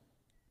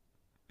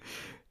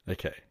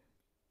 Okay.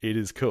 It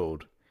is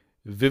called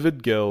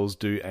Vivid Girls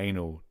Do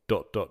Anal...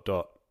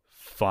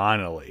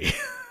 Finally.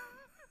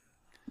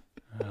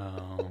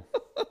 Oh.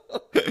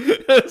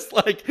 It's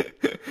like,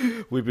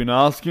 we've been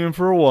asking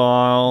for a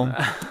while,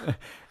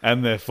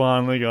 and they're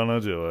finally gonna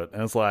do it.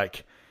 And it's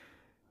like,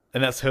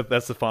 and that's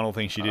the final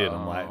thing she did.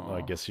 I'm like, well,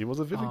 I guess she was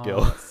a vivid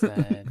girl. That's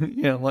sad.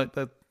 Yeah, like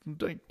that.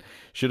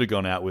 Should have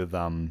gone out with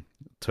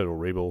Total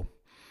Rebel.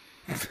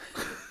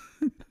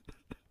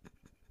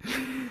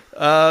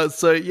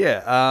 So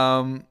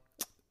yeah,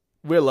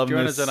 we're loving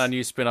Join this. us on our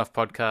new spin-off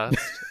podcast,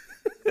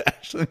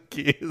 Ashland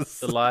Gears.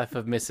 The Life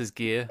of Mrs.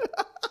 Gear.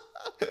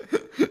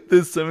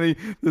 There's so many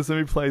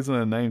plays on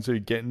her name too.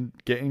 Getting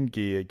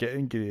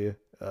gear.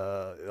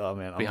 Oh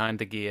man, Behind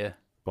the gear.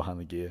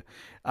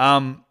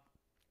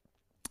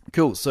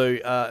 Cool.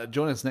 So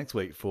join us next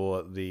week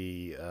for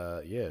the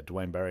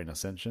Dwayne Barry and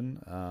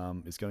Ascension.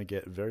 It's going to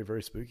get very,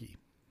 very spooky.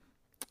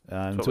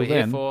 Until then,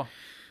 here for.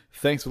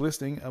 Thanks for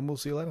listening, and we'll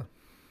see you later.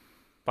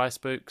 Bye,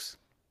 spooks.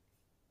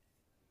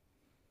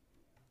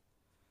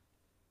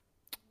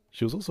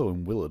 She was also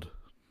in Willard.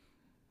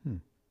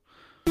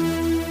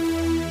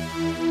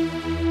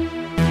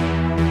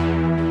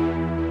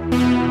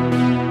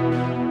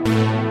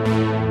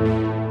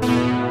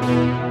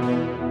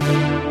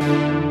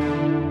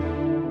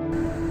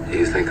 Do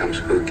you think I'm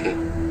spooky?